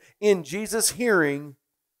told in Jesus' hearing,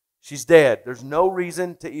 she's dead. There's no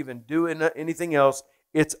reason to even do anything else.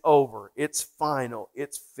 It's over. It's final.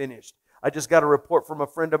 It's finished. I just got a report from a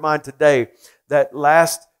friend of mine today that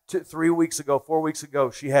 4 weeks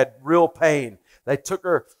ago, she had real pain. They took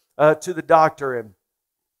her to the doctor,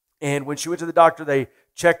 and when she went to the doctor, they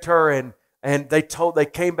checked her, and they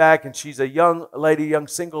came back, and she's a young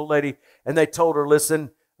single lady, and they told her,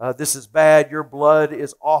 listen, this is bad. Your blood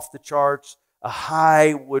is off the charts. A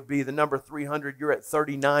high would be the number 300. You're at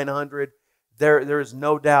 3,900. There is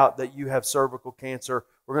no doubt that you have cervical cancer.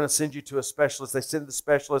 We're going to send you to a specialist. They send the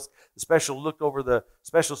specialist. The specialist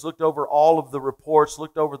looked over all of the reports,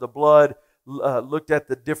 looked over the blood, looked at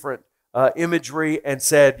the different imagery, and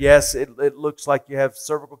said, yes, it looks like you have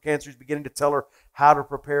cervical cancer. He's beginning to tell her how to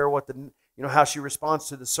prepare, how she responds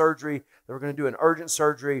to the surgery. They were going to do an urgent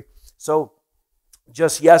surgery. So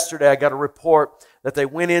just yesterday, I got a report that they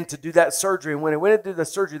went in to do that surgery. And when they went in to do the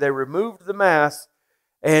surgery, they removed the mass,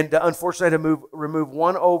 and unfortunately, had to remove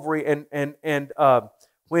one ovary. And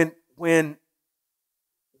when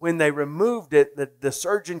they removed it, the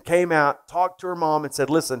surgeon came out, talked to her mom, and said,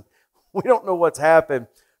 listen, we don't know what's happened,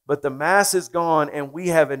 but the mass is gone, and we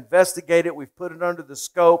have investigated. We've put it under the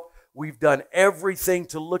scope. We've done everything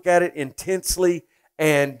to look at it intensely,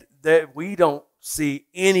 and that we don't see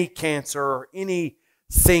any cancer or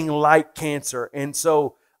anything like cancer. And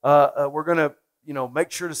so we're going to,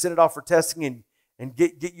 make sure to send it off for testing and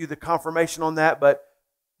get you the confirmation on that, but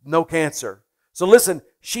no cancer. So listen,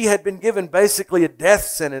 she had been given basically a death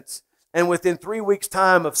sentence, and within 3 weeks'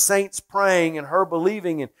 time of saints praying and her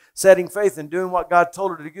believing and setting faith and doing what God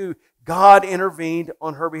told her to do, God intervened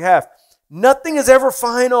on her behalf. Nothing is ever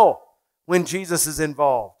final when Jesus is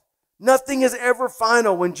involved. Nothing is ever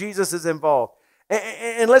final when Jesus is involved.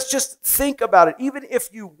 And let's just think about it. Even if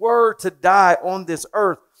you were to die on this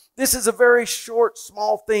earth, this is a very short,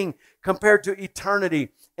 small thing compared to eternity.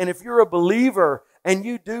 And if you're a believer and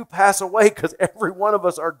you do pass away, because every one of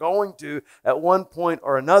us are going to at one point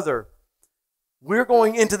or another, we're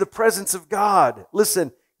going into the presence of God.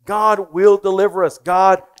 Listen, God will deliver us.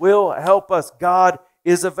 God will help us. God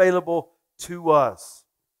is available to us.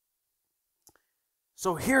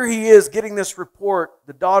 So here he is getting this report,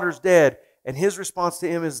 the daughter's dead, and his response to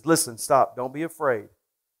him is, listen, stop, don't be afraid.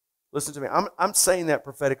 Listen to me. I'm saying that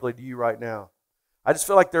prophetically to you right now. I just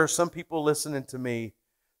feel like there are some people listening to me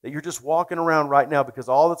that you're just walking around right now because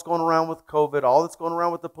all that's going around with COVID, all that's going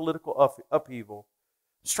around with the political upheaval.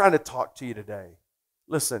 I'm just trying to talk to you today.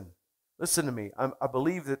 Listen to me. I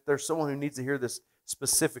believe that there's someone who needs to hear this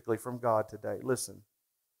specifically from God today. Listen.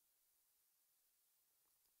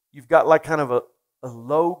 You've got like kind of a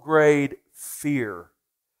low-grade fear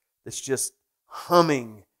that's just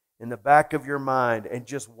humming in the back of your mind and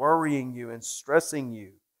just worrying you and stressing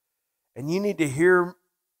you. And you need to hear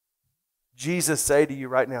Jesus say to you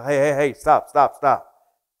right now, hey, stop.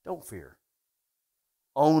 Don't fear.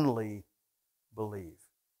 Only believe.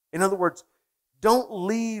 In other words, don't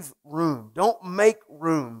leave room. Don't make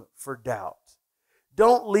room for doubt.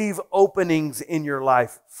 Don't leave openings in your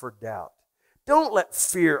life for doubt. Don't let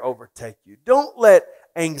fear overtake you. Don't let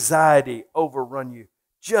anxiety overrun you.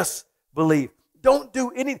 Just believe. Don't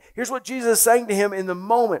do anything. Here's what Jesus is saying to him in the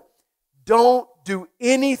moment. Don't do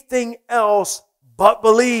anything else but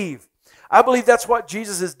believe. I believe that's what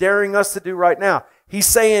Jesus is daring us to do right now. He's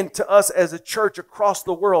saying to us as a church across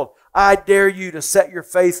the world, I dare you to set your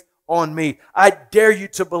faith on me. I dare you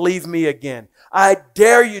to believe me again. I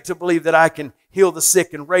dare you to believe that I can heal the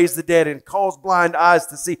sick and raise the dead and cause blind eyes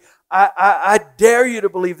to see. I dare you to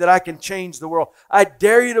believe that I can change the world. I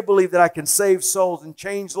dare you to believe that I can save souls and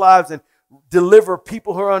change lives and deliver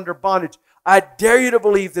people who are under bondage. I dare you to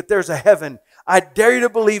believe that there's a heaven. I dare you to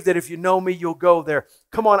believe that if you know me, you'll go there.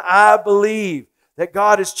 Come on, I believe that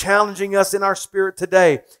God is challenging us in our spirit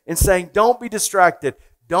today and saying, don't be distracted.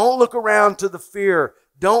 Don't look around to the fear.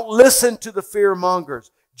 Don't listen to the fear mongers.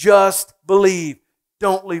 Just believe.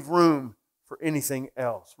 Don't leave room for anything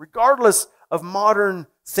else. Regardless of modern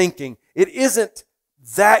thinking, it isn't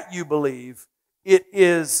that you believe, it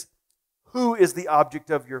is who is the object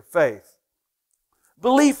of your faith.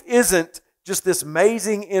 Belief isn't just this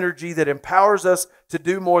amazing energy that empowers us to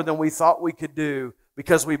do more than we thought we could do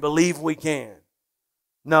because we believe we can.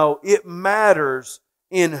 No, it matters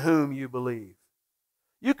in whom you believe.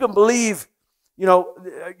 You can believe, you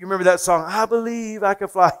remember that song, I Believe I Can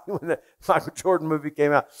Fly, when the Michael Jordan movie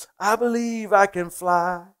came out. I believe I can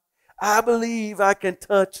fly. I believe I can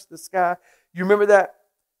touch the sky. You remember that?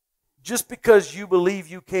 Just because you believe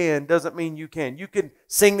you can doesn't mean you can. You can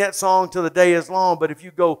sing that song till the day is long, but if you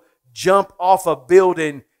go jump off a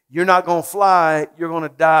building, you're not going to fly, you're going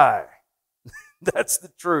to die. That's the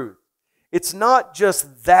truth. It's not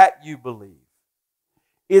just that you believe.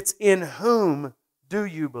 It's in whom do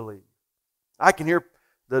you believe. I can hear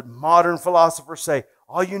the modern philosophers say,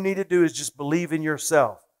 all you need to do is just believe in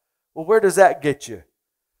yourself. Well, where does that get you?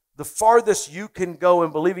 The farthest you can go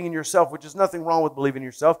in believing in yourself, which is nothing wrong with believing in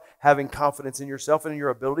yourself, having confidence in yourself and in your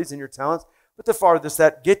abilities and your talents, but the farthest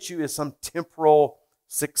that gets you is some temporal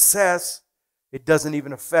success. It doesn't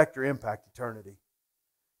even affect or impact eternity.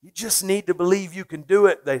 You just need to believe you can do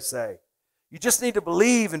it, they say. You just need to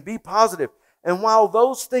believe and be positive. And while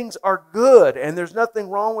those things are good and there's nothing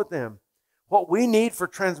wrong with them, what we need for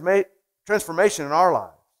transformation in our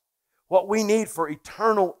lives, what we need for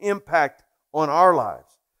eternal impact on our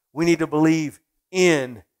lives, we need to believe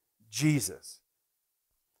in Jesus.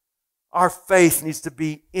 Our faith needs to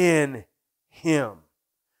be in Him.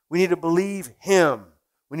 We need to believe Him.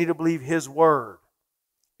 We need to believe His Word.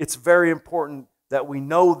 It's very important that we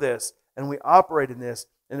know this and we operate in this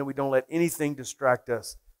and that we don't let anything distract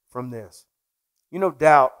us from this.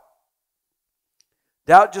 Doubt.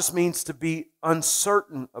 Doubt just means to be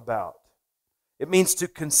uncertain about. It means to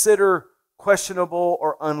consider questionable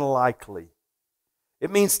or unlikely. It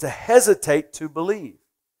means to hesitate to believe.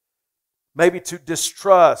 Maybe to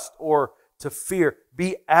distrust or to fear.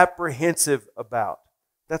 Be apprehensive about.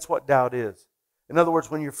 That's what doubt is. In other words,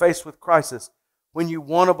 when you're faced with crisis, when you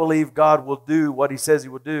want to believe God will do what He says He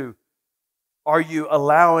will do, are you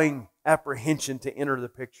allowing apprehension to enter the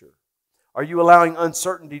picture? Are you allowing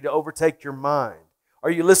uncertainty to overtake your mind? Are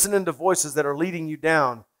you listening to voices that are leading you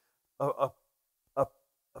down a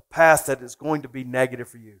path that is going to be negative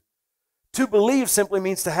for you? To believe simply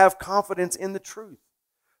means to have confidence in the truth,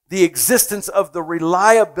 the existence of the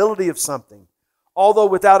reliability of something, although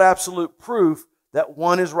without absolute proof that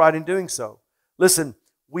one is right in doing so. Listen,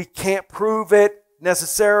 we can't prove it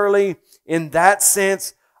necessarily in that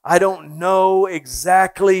sense. I don't know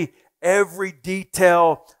exactly every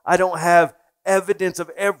detail. I don't have evidence of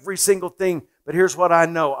every single thing. But here's what I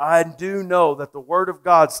know. I do know that the Word of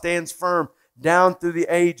God stands firm down through the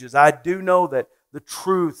ages. I do know that the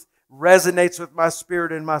truth resonates with my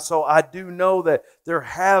spirit and my soul. I do know that there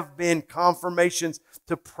have been confirmations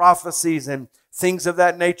to prophecies and things of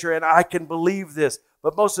that nature, and I can believe this.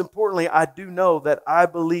 But most importantly, I do know that I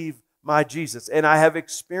believe my Jesus, and I have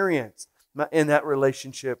experience in that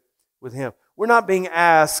relationship with Him. We're not being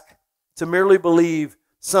asked to merely believe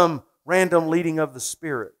some random leading of the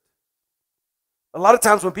Spirit. A lot of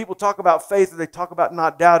times when people talk about faith or they talk about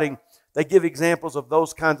not doubting, they give examples of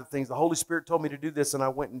those kinds of things. The Holy Spirit told me to do this and I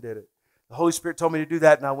went and did it. The Holy Spirit told me to do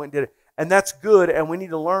that and I went and did it. And that's good, and we need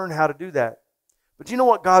to learn how to do that. But you know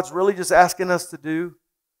what God's really just asking us to do?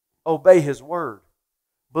 Obey His Word.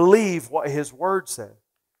 Believe what His Word said.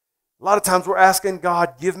 A lot of times we're asking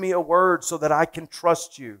God, give me a word so that I can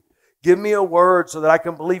trust you. Give me a word so that I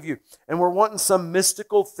can believe you. And we're wanting some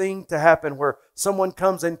mystical thing to happen where someone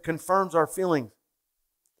comes and confirms our feelings.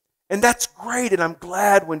 And that's great, and I'm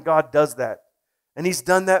glad when God does that. And He's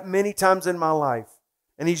done that many times in my life.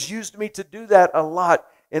 And He's used me to do that a lot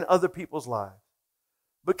in other people's lives.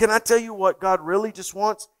 But can I tell you what God really just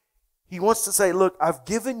wants? He wants to say, look, I've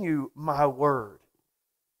given you my word.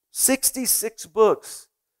 66 books,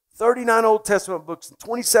 39 Old Testament books, and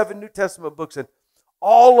 27 New Testament books, and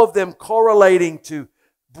all of them correlating to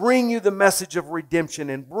bring you the message of redemption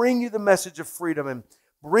and bring you the message of freedom and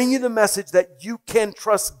bring you the message that you can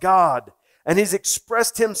trust God. And He's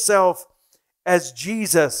expressed Himself as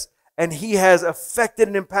Jesus, and He has affected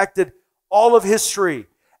and impacted all of history.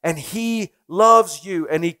 And He loves you,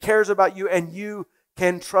 and He cares about you, and you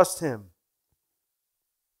can trust Him.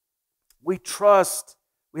 We trust,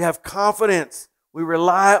 we have confidence, we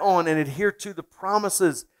rely on and adhere to the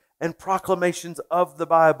promises and proclamations of the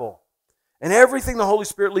Bible. And everything the Holy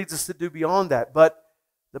Spirit leads us to do beyond that. But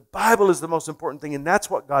the Bible is the most important thing, and that's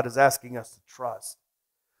what God is asking us to trust.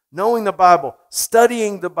 Knowing the Bible,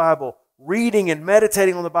 studying the Bible, reading and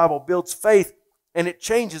meditating on the Bible builds faith, and it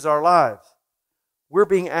changes our lives. We're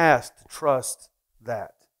being asked to trust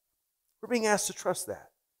that. We're being asked to trust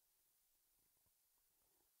that.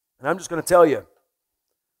 And I'm just going to tell you,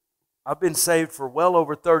 I've been saved for well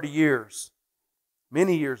over 30 years,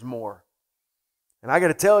 many years more. And I got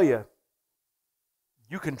to tell you,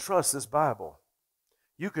 you can trust this Bible.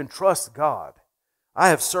 You can trust God. I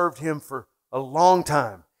have served Him for a long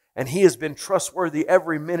time, and He has been trustworthy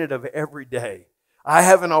every minute of every day. I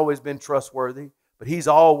haven't always been trustworthy, but He's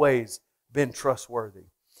always been trustworthy.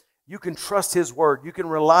 You can trust His Word. You can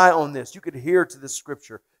rely on this. You can adhere to this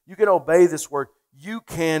Scripture. You can obey this Word. You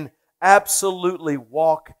can absolutely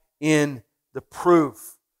walk in the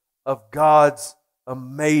proof of God's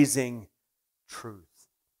amazing truth.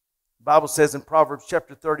 The Bible says in Proverbs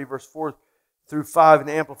chapter 30, verse 4 through 5 in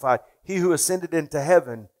the Amplified, He who ascended into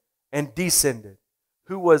heaven and descended,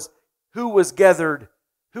 who has gathered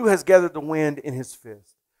the wind in His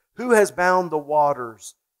fist, who has bound the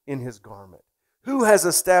waters in His garment, who has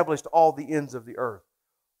established all the ends of the earth.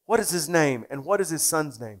 What is His name, and what is His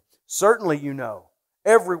Son's name? Certainly you know.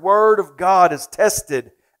 Every word of God is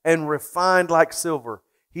tested and refined like silver.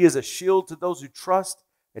 He is a shield to those who trust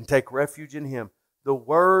and take refuge in Him. The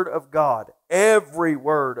Word of God, every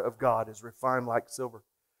word of God is refined like silver.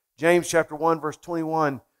 James chapter 1 verse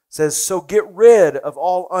 21 says, so get rid of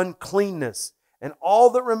all uncleanness and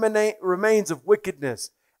all that remains of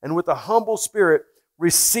wickedness, and with a humble spirit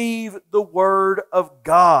receive the Word of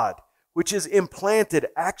God, which is implanted,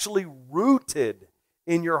 actually rooted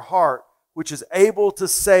in your heart, which is able to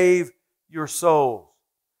save your souls.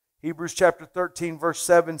 Hebrews chapter 13 verse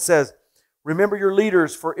 7 says, remember your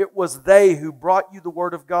leaders, for it was they who brought you the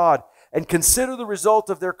Word of God, and consider the result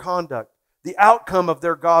of their conduct, the outcome of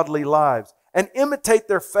their godly lives, and imitate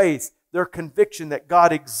their faith, their conviction that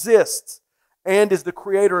God exists and is the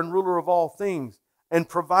creator and ruler of all things and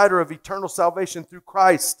provider of eternal salvation through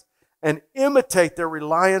Christ, and imitate their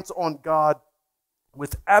reliance on God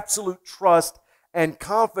with absolute trust and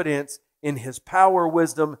confidence in His power,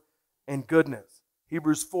 wisdom, and goodness.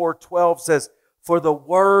 Hebrews 4:12 says, for the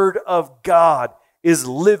Word of God is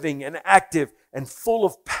living and active and full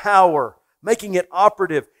of power, making it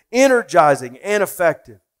operative, energizing, and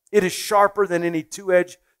effective. It is sharper than any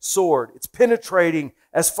two-edged sword. It's penetrating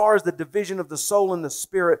as far as the division of the soul and the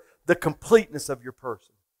spirit, the completeness of your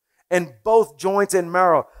person. And both joints and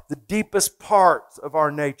marrow, the deepest parts of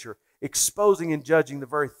our nature, exposing and judging the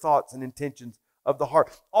very thoughts and intentions of the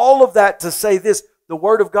heart. All of that to say this: the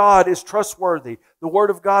Word of God is trustworthy. The Word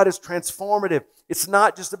of God is transformative. It's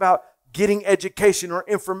not just about getting education or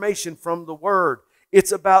information from the Word.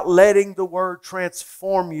 It's about letting the Word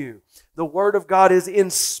transform you. The Word of God is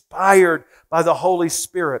inspired by the Holy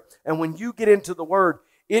Spirit. And when you get into the Word,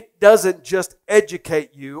 it doesn't just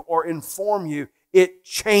educate you or inform you, it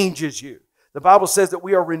changes you. The Bible says that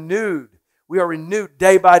we are renewed. We are renewed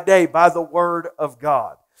day by day by the Word of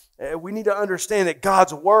God. We need to understand that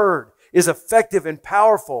God's Word is effective and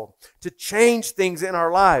powerful to change things in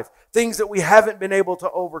our life, things that we haven't been able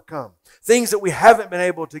to overcome, things that we haven't been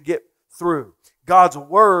able to get through. God's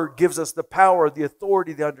Word gives us the power, the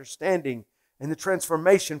authority, the understanding, and the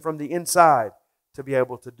transformation from the inside to be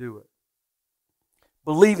able to do it.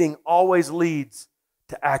 Believing always leads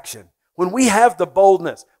to action. When we have the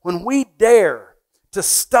boldness, when we dare to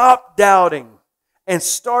stop doubting and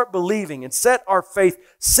start believing and set our faith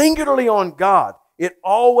singularly on God, it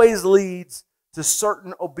always leads to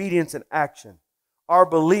certain obedience and action. Our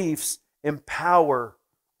beliefs empower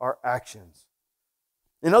our actions.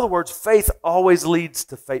 In other words, faith always leads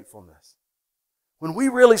to faithfulness. When we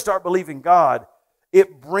really start believing God,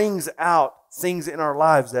 it brings out things in our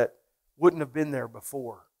lives that wouldn't have been there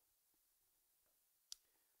before.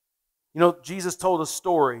 You know, Jesus told a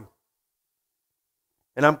story,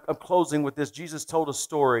 and I'm closing with this. Jesus told a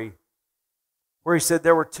story where he said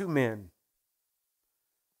there were two men.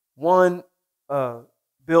 One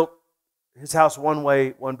built his house one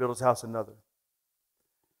way, one built his house another.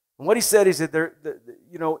 And what he said,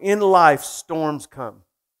 in life, storms come.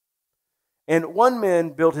 And one man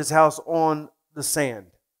built his house on the sand.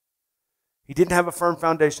 He didn't have a firm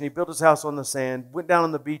foundation. He built his house on the sand, went down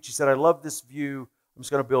on the beach. He said, I love this view. I'm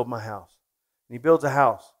just going to build my house. And he builds a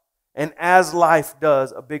house. And as life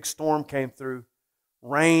does, a big storm came through.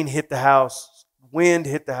 Rain hit the house. Wind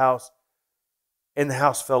hit the house. And the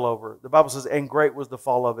house fell over. The Bible says, and great was the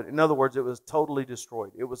fall of it. In other words, it was totally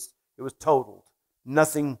destroyed. It was totaled.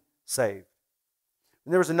 Nothing saved.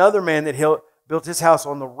 And there was another man that built his house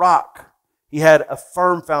on the rock. He had a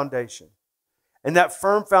firm foundation. And that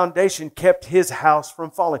firm foundation kept his house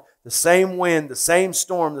from falling. The same wind, the same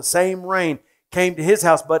storm, the same rain came to his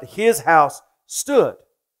house, but his house stood.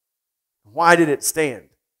 Why did it stand?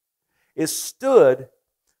 It stood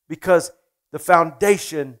because the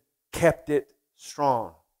foundation kept it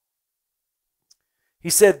strong. He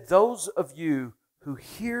said, those of you who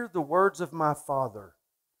hear the words of my Father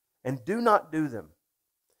and do not do them,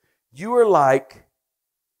 you are like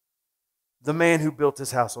the man who built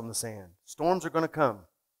his house on the sand. Storms are going to come.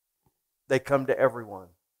 They come to everyone.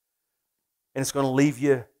 And it's going to leave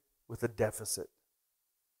you with a deficit.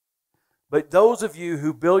 But those of you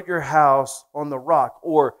who build your house on the rock,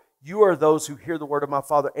 or you are those who hear the word of my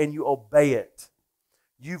Father and you obey it,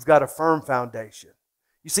 you've got a firm foundation.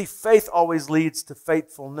 You see, faith always leads to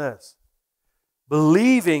faithfulness.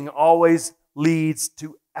 Believing always leads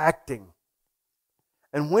to acting.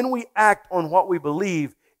 And when we act on what we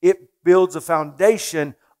believe, it builds a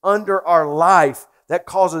foundation under our life that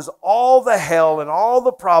causes all the hell and all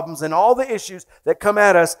the problems and all the issues that come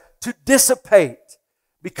at us to dissipate,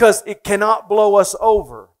 because it cannot blow us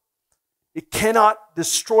over. It cannot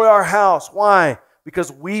destroy our house. Why?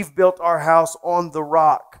 Because we've built our house on the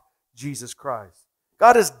rock, Jesus Christ.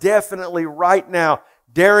 God is definitely right now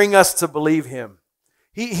daring us to believe Him.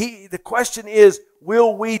 The question is,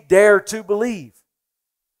 will we dare to believe?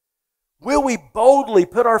 Will we boldly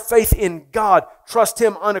put our faith in God, trust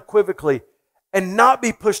Him unequivocally, and not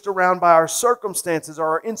be pushed around by our circumstances or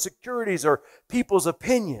our insecurities or people's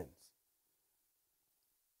opinions?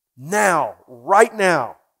 Now, right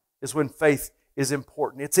now, is when faith is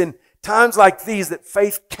important. It's in times like these that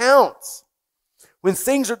faith counts. When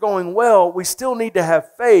things are going well, we still need to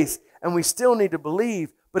have faith and we still need to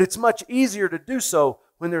believe, but it's much easier to do so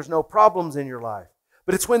when there's no problems in your life.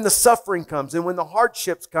 But it's when the suffering comes and when the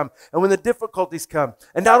hardships come and when the difficulties come,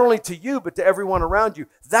 and not only to you, but to everyone around you.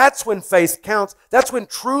 That's when faith counts. That's when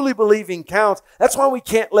truly believing counts. That's why we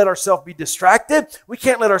can't let ourselves be distracted. We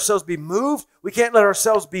can't let ourselves be moved. We can't let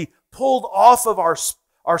ourselves be pulled off of our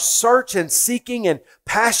search and seeking and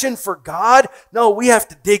passion for God. No, we have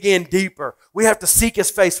to dig in deeper. We have to seek His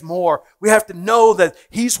face more. We have to know that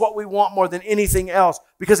He's what we want more than anything else,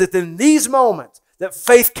 because it's in these moments that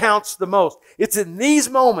faith counts the most. It's in these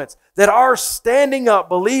moments that our standing up,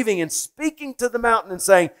 believing, and speaking to the mountain and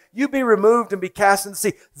saying, you be removed and be cast into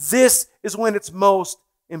the sea. This is when it's most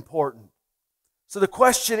important. So the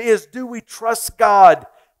question is, do we trust God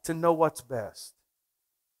to know what's best?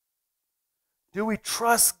 Do we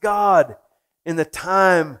trust God in the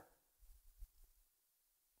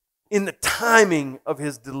timing of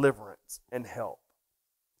His deliverance and help?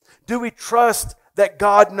 Do we trust that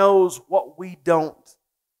God knows what we don't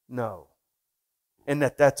know and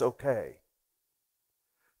that that's okay?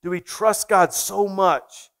 Do we trust God so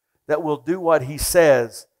much that we'll do what He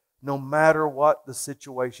says no matter what the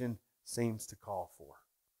situation seems to call for?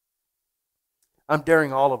 I'm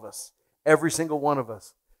daring all of us, every single one of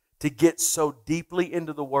us, to get so deeply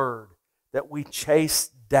into the Word that we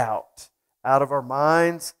chase doubt out of our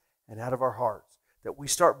minds and out of our hearts, that we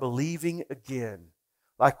start believing again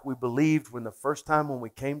like we believed when the first time when we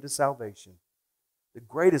came to salvation. The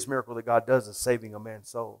greatest miracle that God does is saving a man's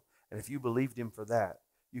soul. And if you believed Him for that,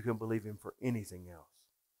 you can believe Him for anything else.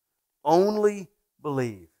 Only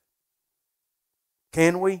believe.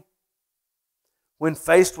 Can we? When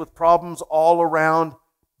faced with problems all around,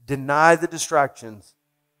 deny the distractions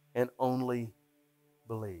and only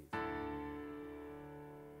believe.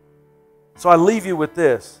 So I leave you with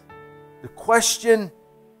this. The question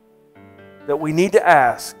that we need to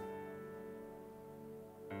ask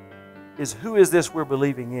is, who is this we're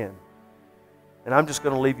believing in? And I'm just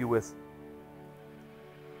going to leave you with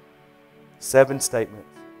 7 statements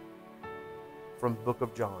from the book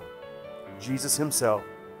of John. Jesus Himself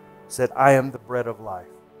said, I am the bread of life.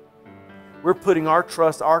 We're putting our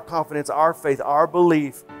trust, our confidence, our faith, our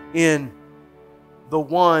belief in the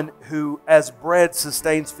one who, as bread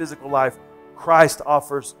sustains physical life, Christ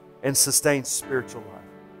offers and sustains spiritual life.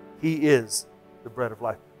 He is the bread of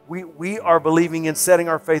life. We are believing in setting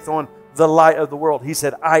our faith on the light of the world. He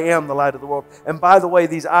said, I am the light of the world. And by the way,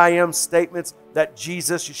 these I am statements that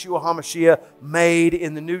Jesus, Yeshua HaMashiach, made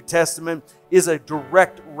in the New Testament is a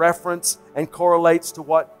direct reference and correlates to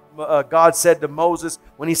what God said to Moses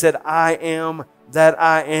when He said, I am that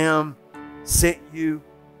I am sent you.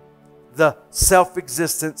 The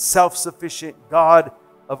self-existent, self-sufficient God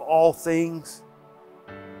of all things.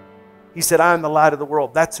 He said, I am the light of the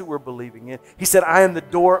world. That's who we're believing in. He said, I am the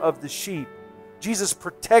door of the sheep. Jesus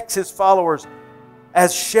protects His followers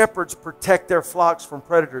as shepherds protect their flocks from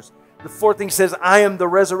predators. The 4th thing says, I am the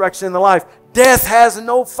resurrection and the life. Death has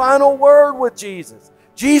no final word with Jesus.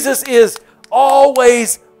 Jesus is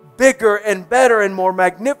always bigger and better and more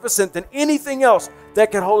magnificent than anything else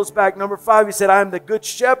that can hold us back. Number 5, He said, I am the good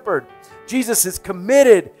shepherd. Jesus is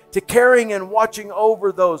committed to caring and watching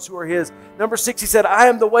over those who are His. Number 6, He said, I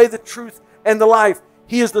am the way, the truth, and the life.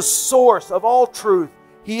 He is the source of all truth.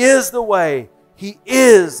 He is the way. He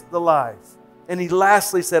is the life. And He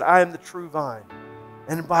lastly said, I am the true vine.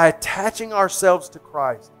 And by attaching ourselves to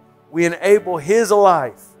Christ, we enable His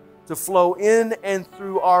life to flow in and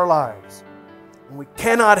through our lives. And we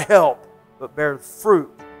cannot help but bear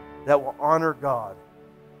fruit that will honor God.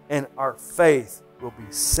 And our faith will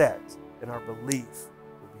be set, and our belief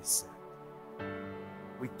will be set.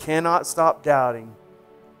 We cannot stop doubting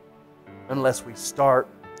unless we start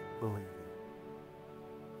believing.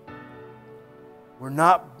 We're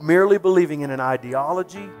not merely believing in an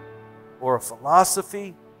ideology or a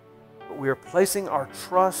philosophy, but we are placing our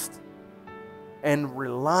trust and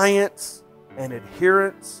reliance and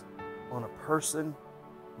adherence on a person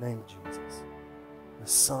named Jesus, the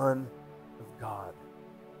Son of God,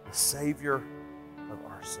 the Savior of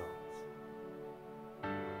our souls.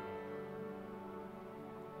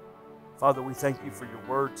 Father, we thank You for Your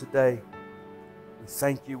word today. We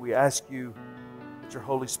thank You. We ask You that Your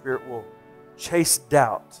Holy Spirit will chase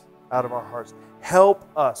doubt out of our hearts. Help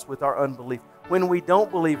us with our unbelief. When we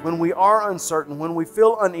don't believe, when we are uncertain, when we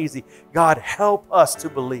feel uneasy, God, help us to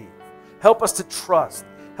believe. Help us to trust.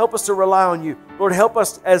 Help us to rely on You. Lord, help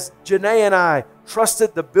us as Janae and I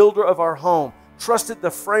trusted the builder of our home, trusted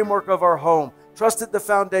the framework of our home, trusted the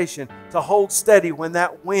foundation to hold steady when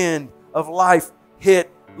that wind of life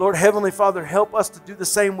hit. Lord, Heavenly Father, help us to do the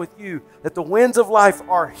same with You, that the winds of life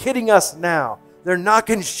are hitting us now. They're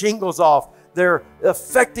knocking shingles off. They're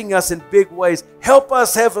affecting us in big ways. Help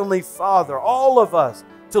us, Heavenly Father, all of us,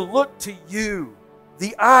 to look to You,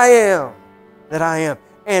 the I am that I am,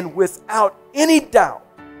 and without any doubt,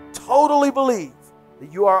 totally believe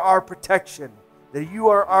that You are our protection, that You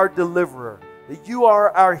are our deliverer, that You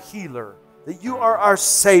are our healer, that You are our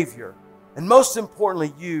Savior, and most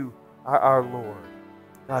importantly, You are our Lord.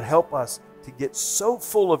 God, help us to get so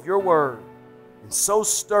full of Your word and so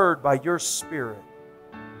stirred by Your Spirit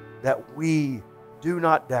that we do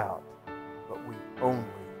not doubt, but we only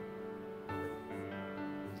believe.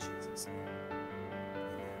 In Jesus' name.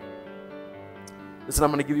 Amen. Listen,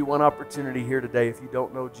 I'm going to give you one opportunity here today if you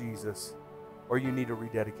don't know Jesus or you need to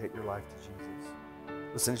rededicate your life to Jesus.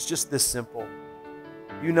 Listen, it's just this simple.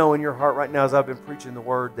 You know in your heart right now as I've been preaching the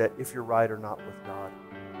word that if you're right or not with God,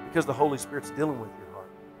 because the Holy Spirit's dealing with your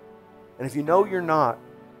heart. And if you know you're not,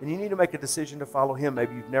 then you need to make a decision to follow Him.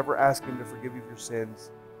 Maybe you've never asked Him to forgive you of your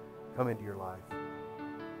sins. Come into your life.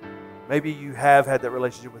 Maybe you have had that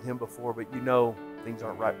relationship with Him before, but you know things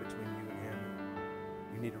aren't right between you and Him.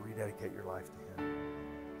 You need to rededicate your life to Him.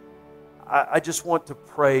 I just want to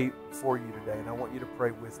pray for you today, and I want you to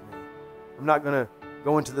pray with me. I'm not going to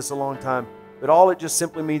go into this a long time, but all it just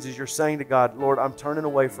simply means is you're saying to God, Lord, I'm turning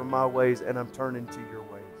away from my ways and I'm turning to your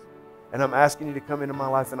ways. And I'm asking you to come into my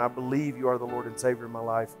life, and I believe you are the Lord and Savior of my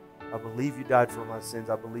life. I believe you died for my sins.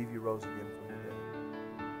 I believe you rose again from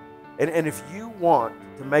the dead. And if you want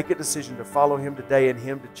to make a decision to follow Him today and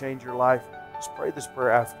Him to change your life, just pray this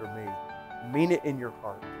prayer after me. Mean it in your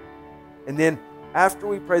heart. And then after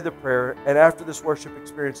we pray the prayer and after this worship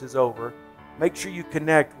experience is over, make sure you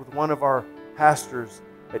connect with one of our pastors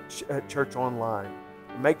at Church Online.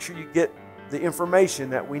 Make sure you get the information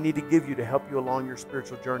that we need to give you to help you along your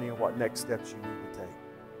spiritual journey and what next steps you need to take.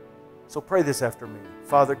 So pray this after me.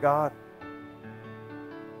 Father God,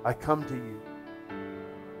 I come to you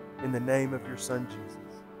in the name of your Son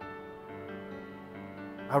Jesus.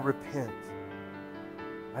 I repent.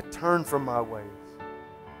 I turn from my ways.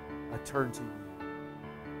 I turn to you.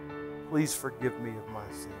 Please forgive me of my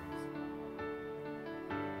sins.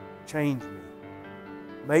 Change me.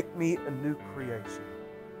 Make me a new creation.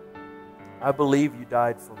 I believe you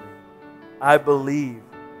died for me. I believe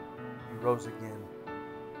you rose again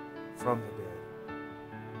from the dead.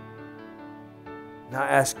 And I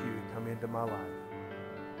ask you to come into my life.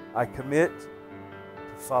 I commit to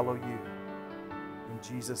follow you. In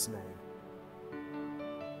Jesus' name,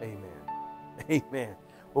 amen. Amen.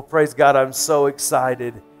 Well, praise God. I'm so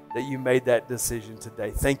excited that you made that decision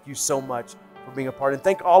today. Thank you so much for being a part. And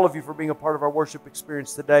thank all of you for being a part of our worship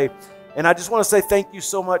experience today. And I just want to say thank you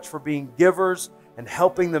so much for being givers and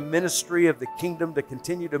helping the ministry of the kingdom to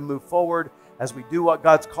continue to move forward as we do what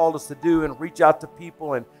God's called us to do and reach out to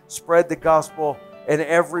people and spread the gospel in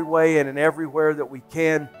every way and in everywhere that we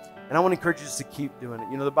can. And I want to encourage you just to keep doing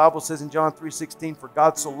it. You know, the Bible says in John 3:16, for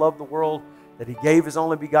God so loved the world that He gave His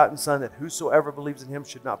only begotten Son, that whosoever believes in Him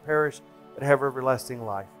should not perish, but have everlasting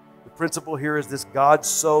life. The principle here is this: God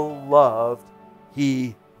so loved,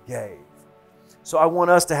 He gave. So I want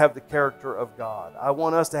us to have the character of God. I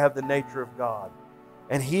want us to have the nature of God.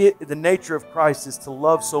 And the nature of Christ is to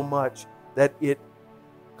love so much that it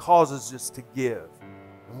causes us to give.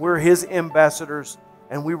 And we're His ambassadors,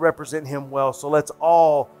 and we represent Him well. So let's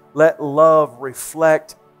all let love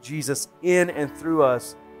reflect Jesus in and through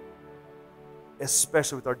us,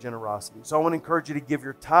 especially with our generosity. So I want to encourage you to give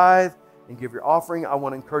your tithe and give your offering. I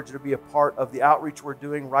want to encourage you to be a part of the outreach we're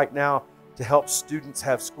doing right now to help students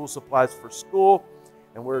have school supplies for school.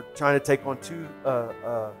 And we're trying to take on two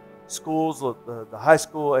schools, the high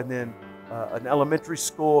school and then an elementary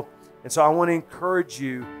school. And so I want to encourage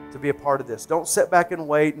you to be a part of this. Don't sit back and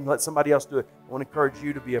wait and let somebody else do it. I want to encourage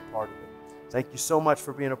you to be a part of it. Thank you so much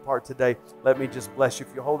for being a part today. Let me just bless you.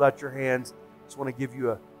 If you hold out your hands, I just want to give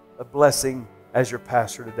you a blessing as your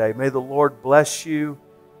pastor today. May the Lord bless you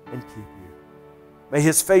and keep you. May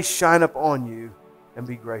His face shine up on you and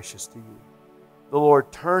be gracious to you. The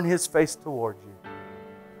Lord turn His face toward you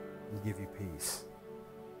and give you peace.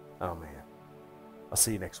 Amen. I'll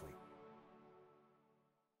see you next week.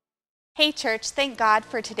 Hey church, thank God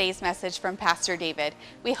for today's message from Pastor David.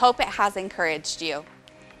 We hope it has encouraged you.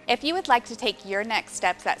 If you would like to take your next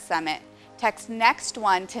steps at Summit, text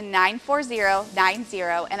NEXT1 to 94090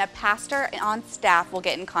 and a pastor on staff will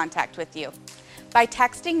get in contact with you. By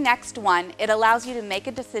texting NEXT1, it allows you to make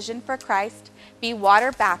a decision for Christ, be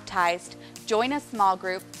water baptized, join a small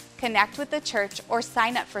group, connect with the church, or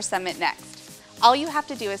sign up for Summit Next. All you have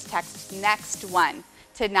to do is text NEXT1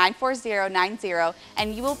 to 94090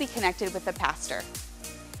 and you will be connected with a pastor.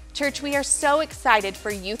 Church, we are so excited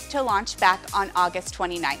for youth to launch back on August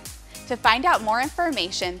 29th. To find out more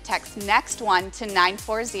information, text NEXT1 to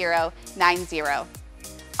 94090.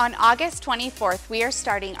 On August 24th, we are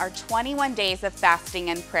starting our 21 days of fasting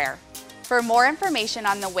and prayer. For more information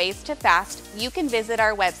on the ways to fast, you can visit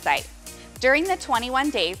our website. During the 21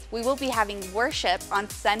 days, we will be having worship on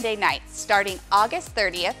Sunday nights starting August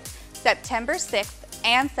 30th, September 6th,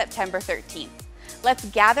 and September 13th. Let's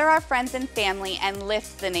gather our friends and family and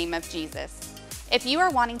lift the name of Jesus. If you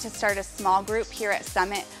are wanting to start a small group here at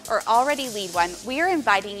Summit or already lead one, we are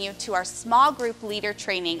inviting you to our small group leader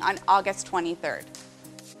training on August 23rd.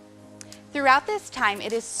 Throughout this time,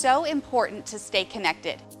 it is so important to stay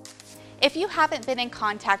connected. If you haven't been in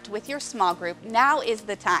contact with your small group, now is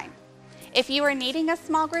the time. If you are needing a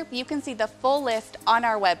small group, you can see the full list on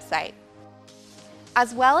our website.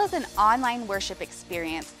 As well as an online worship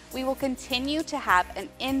experience, we will continue to have an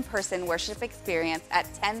in-person worship experience at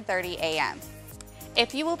 10:30 a.m.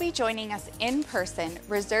 If you will be joining us in person,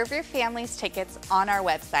 reserve your family's tickets on our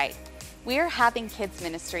website. We are having kids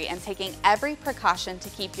ministry and taking every precaution to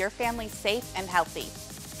keep your family safe and healthy.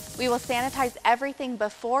 We will sanitize everything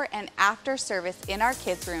before and after service in our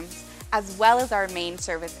kids' rooms, as well as our main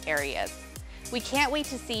service areas. We can't wait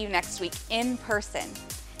to see you next week in person.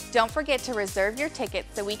 Don't forget to reserve your tickets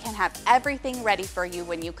so we can have everything ready for you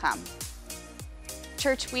when you come.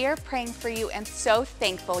 Church, we are praying for you and so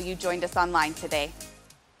thankful you joined us online today.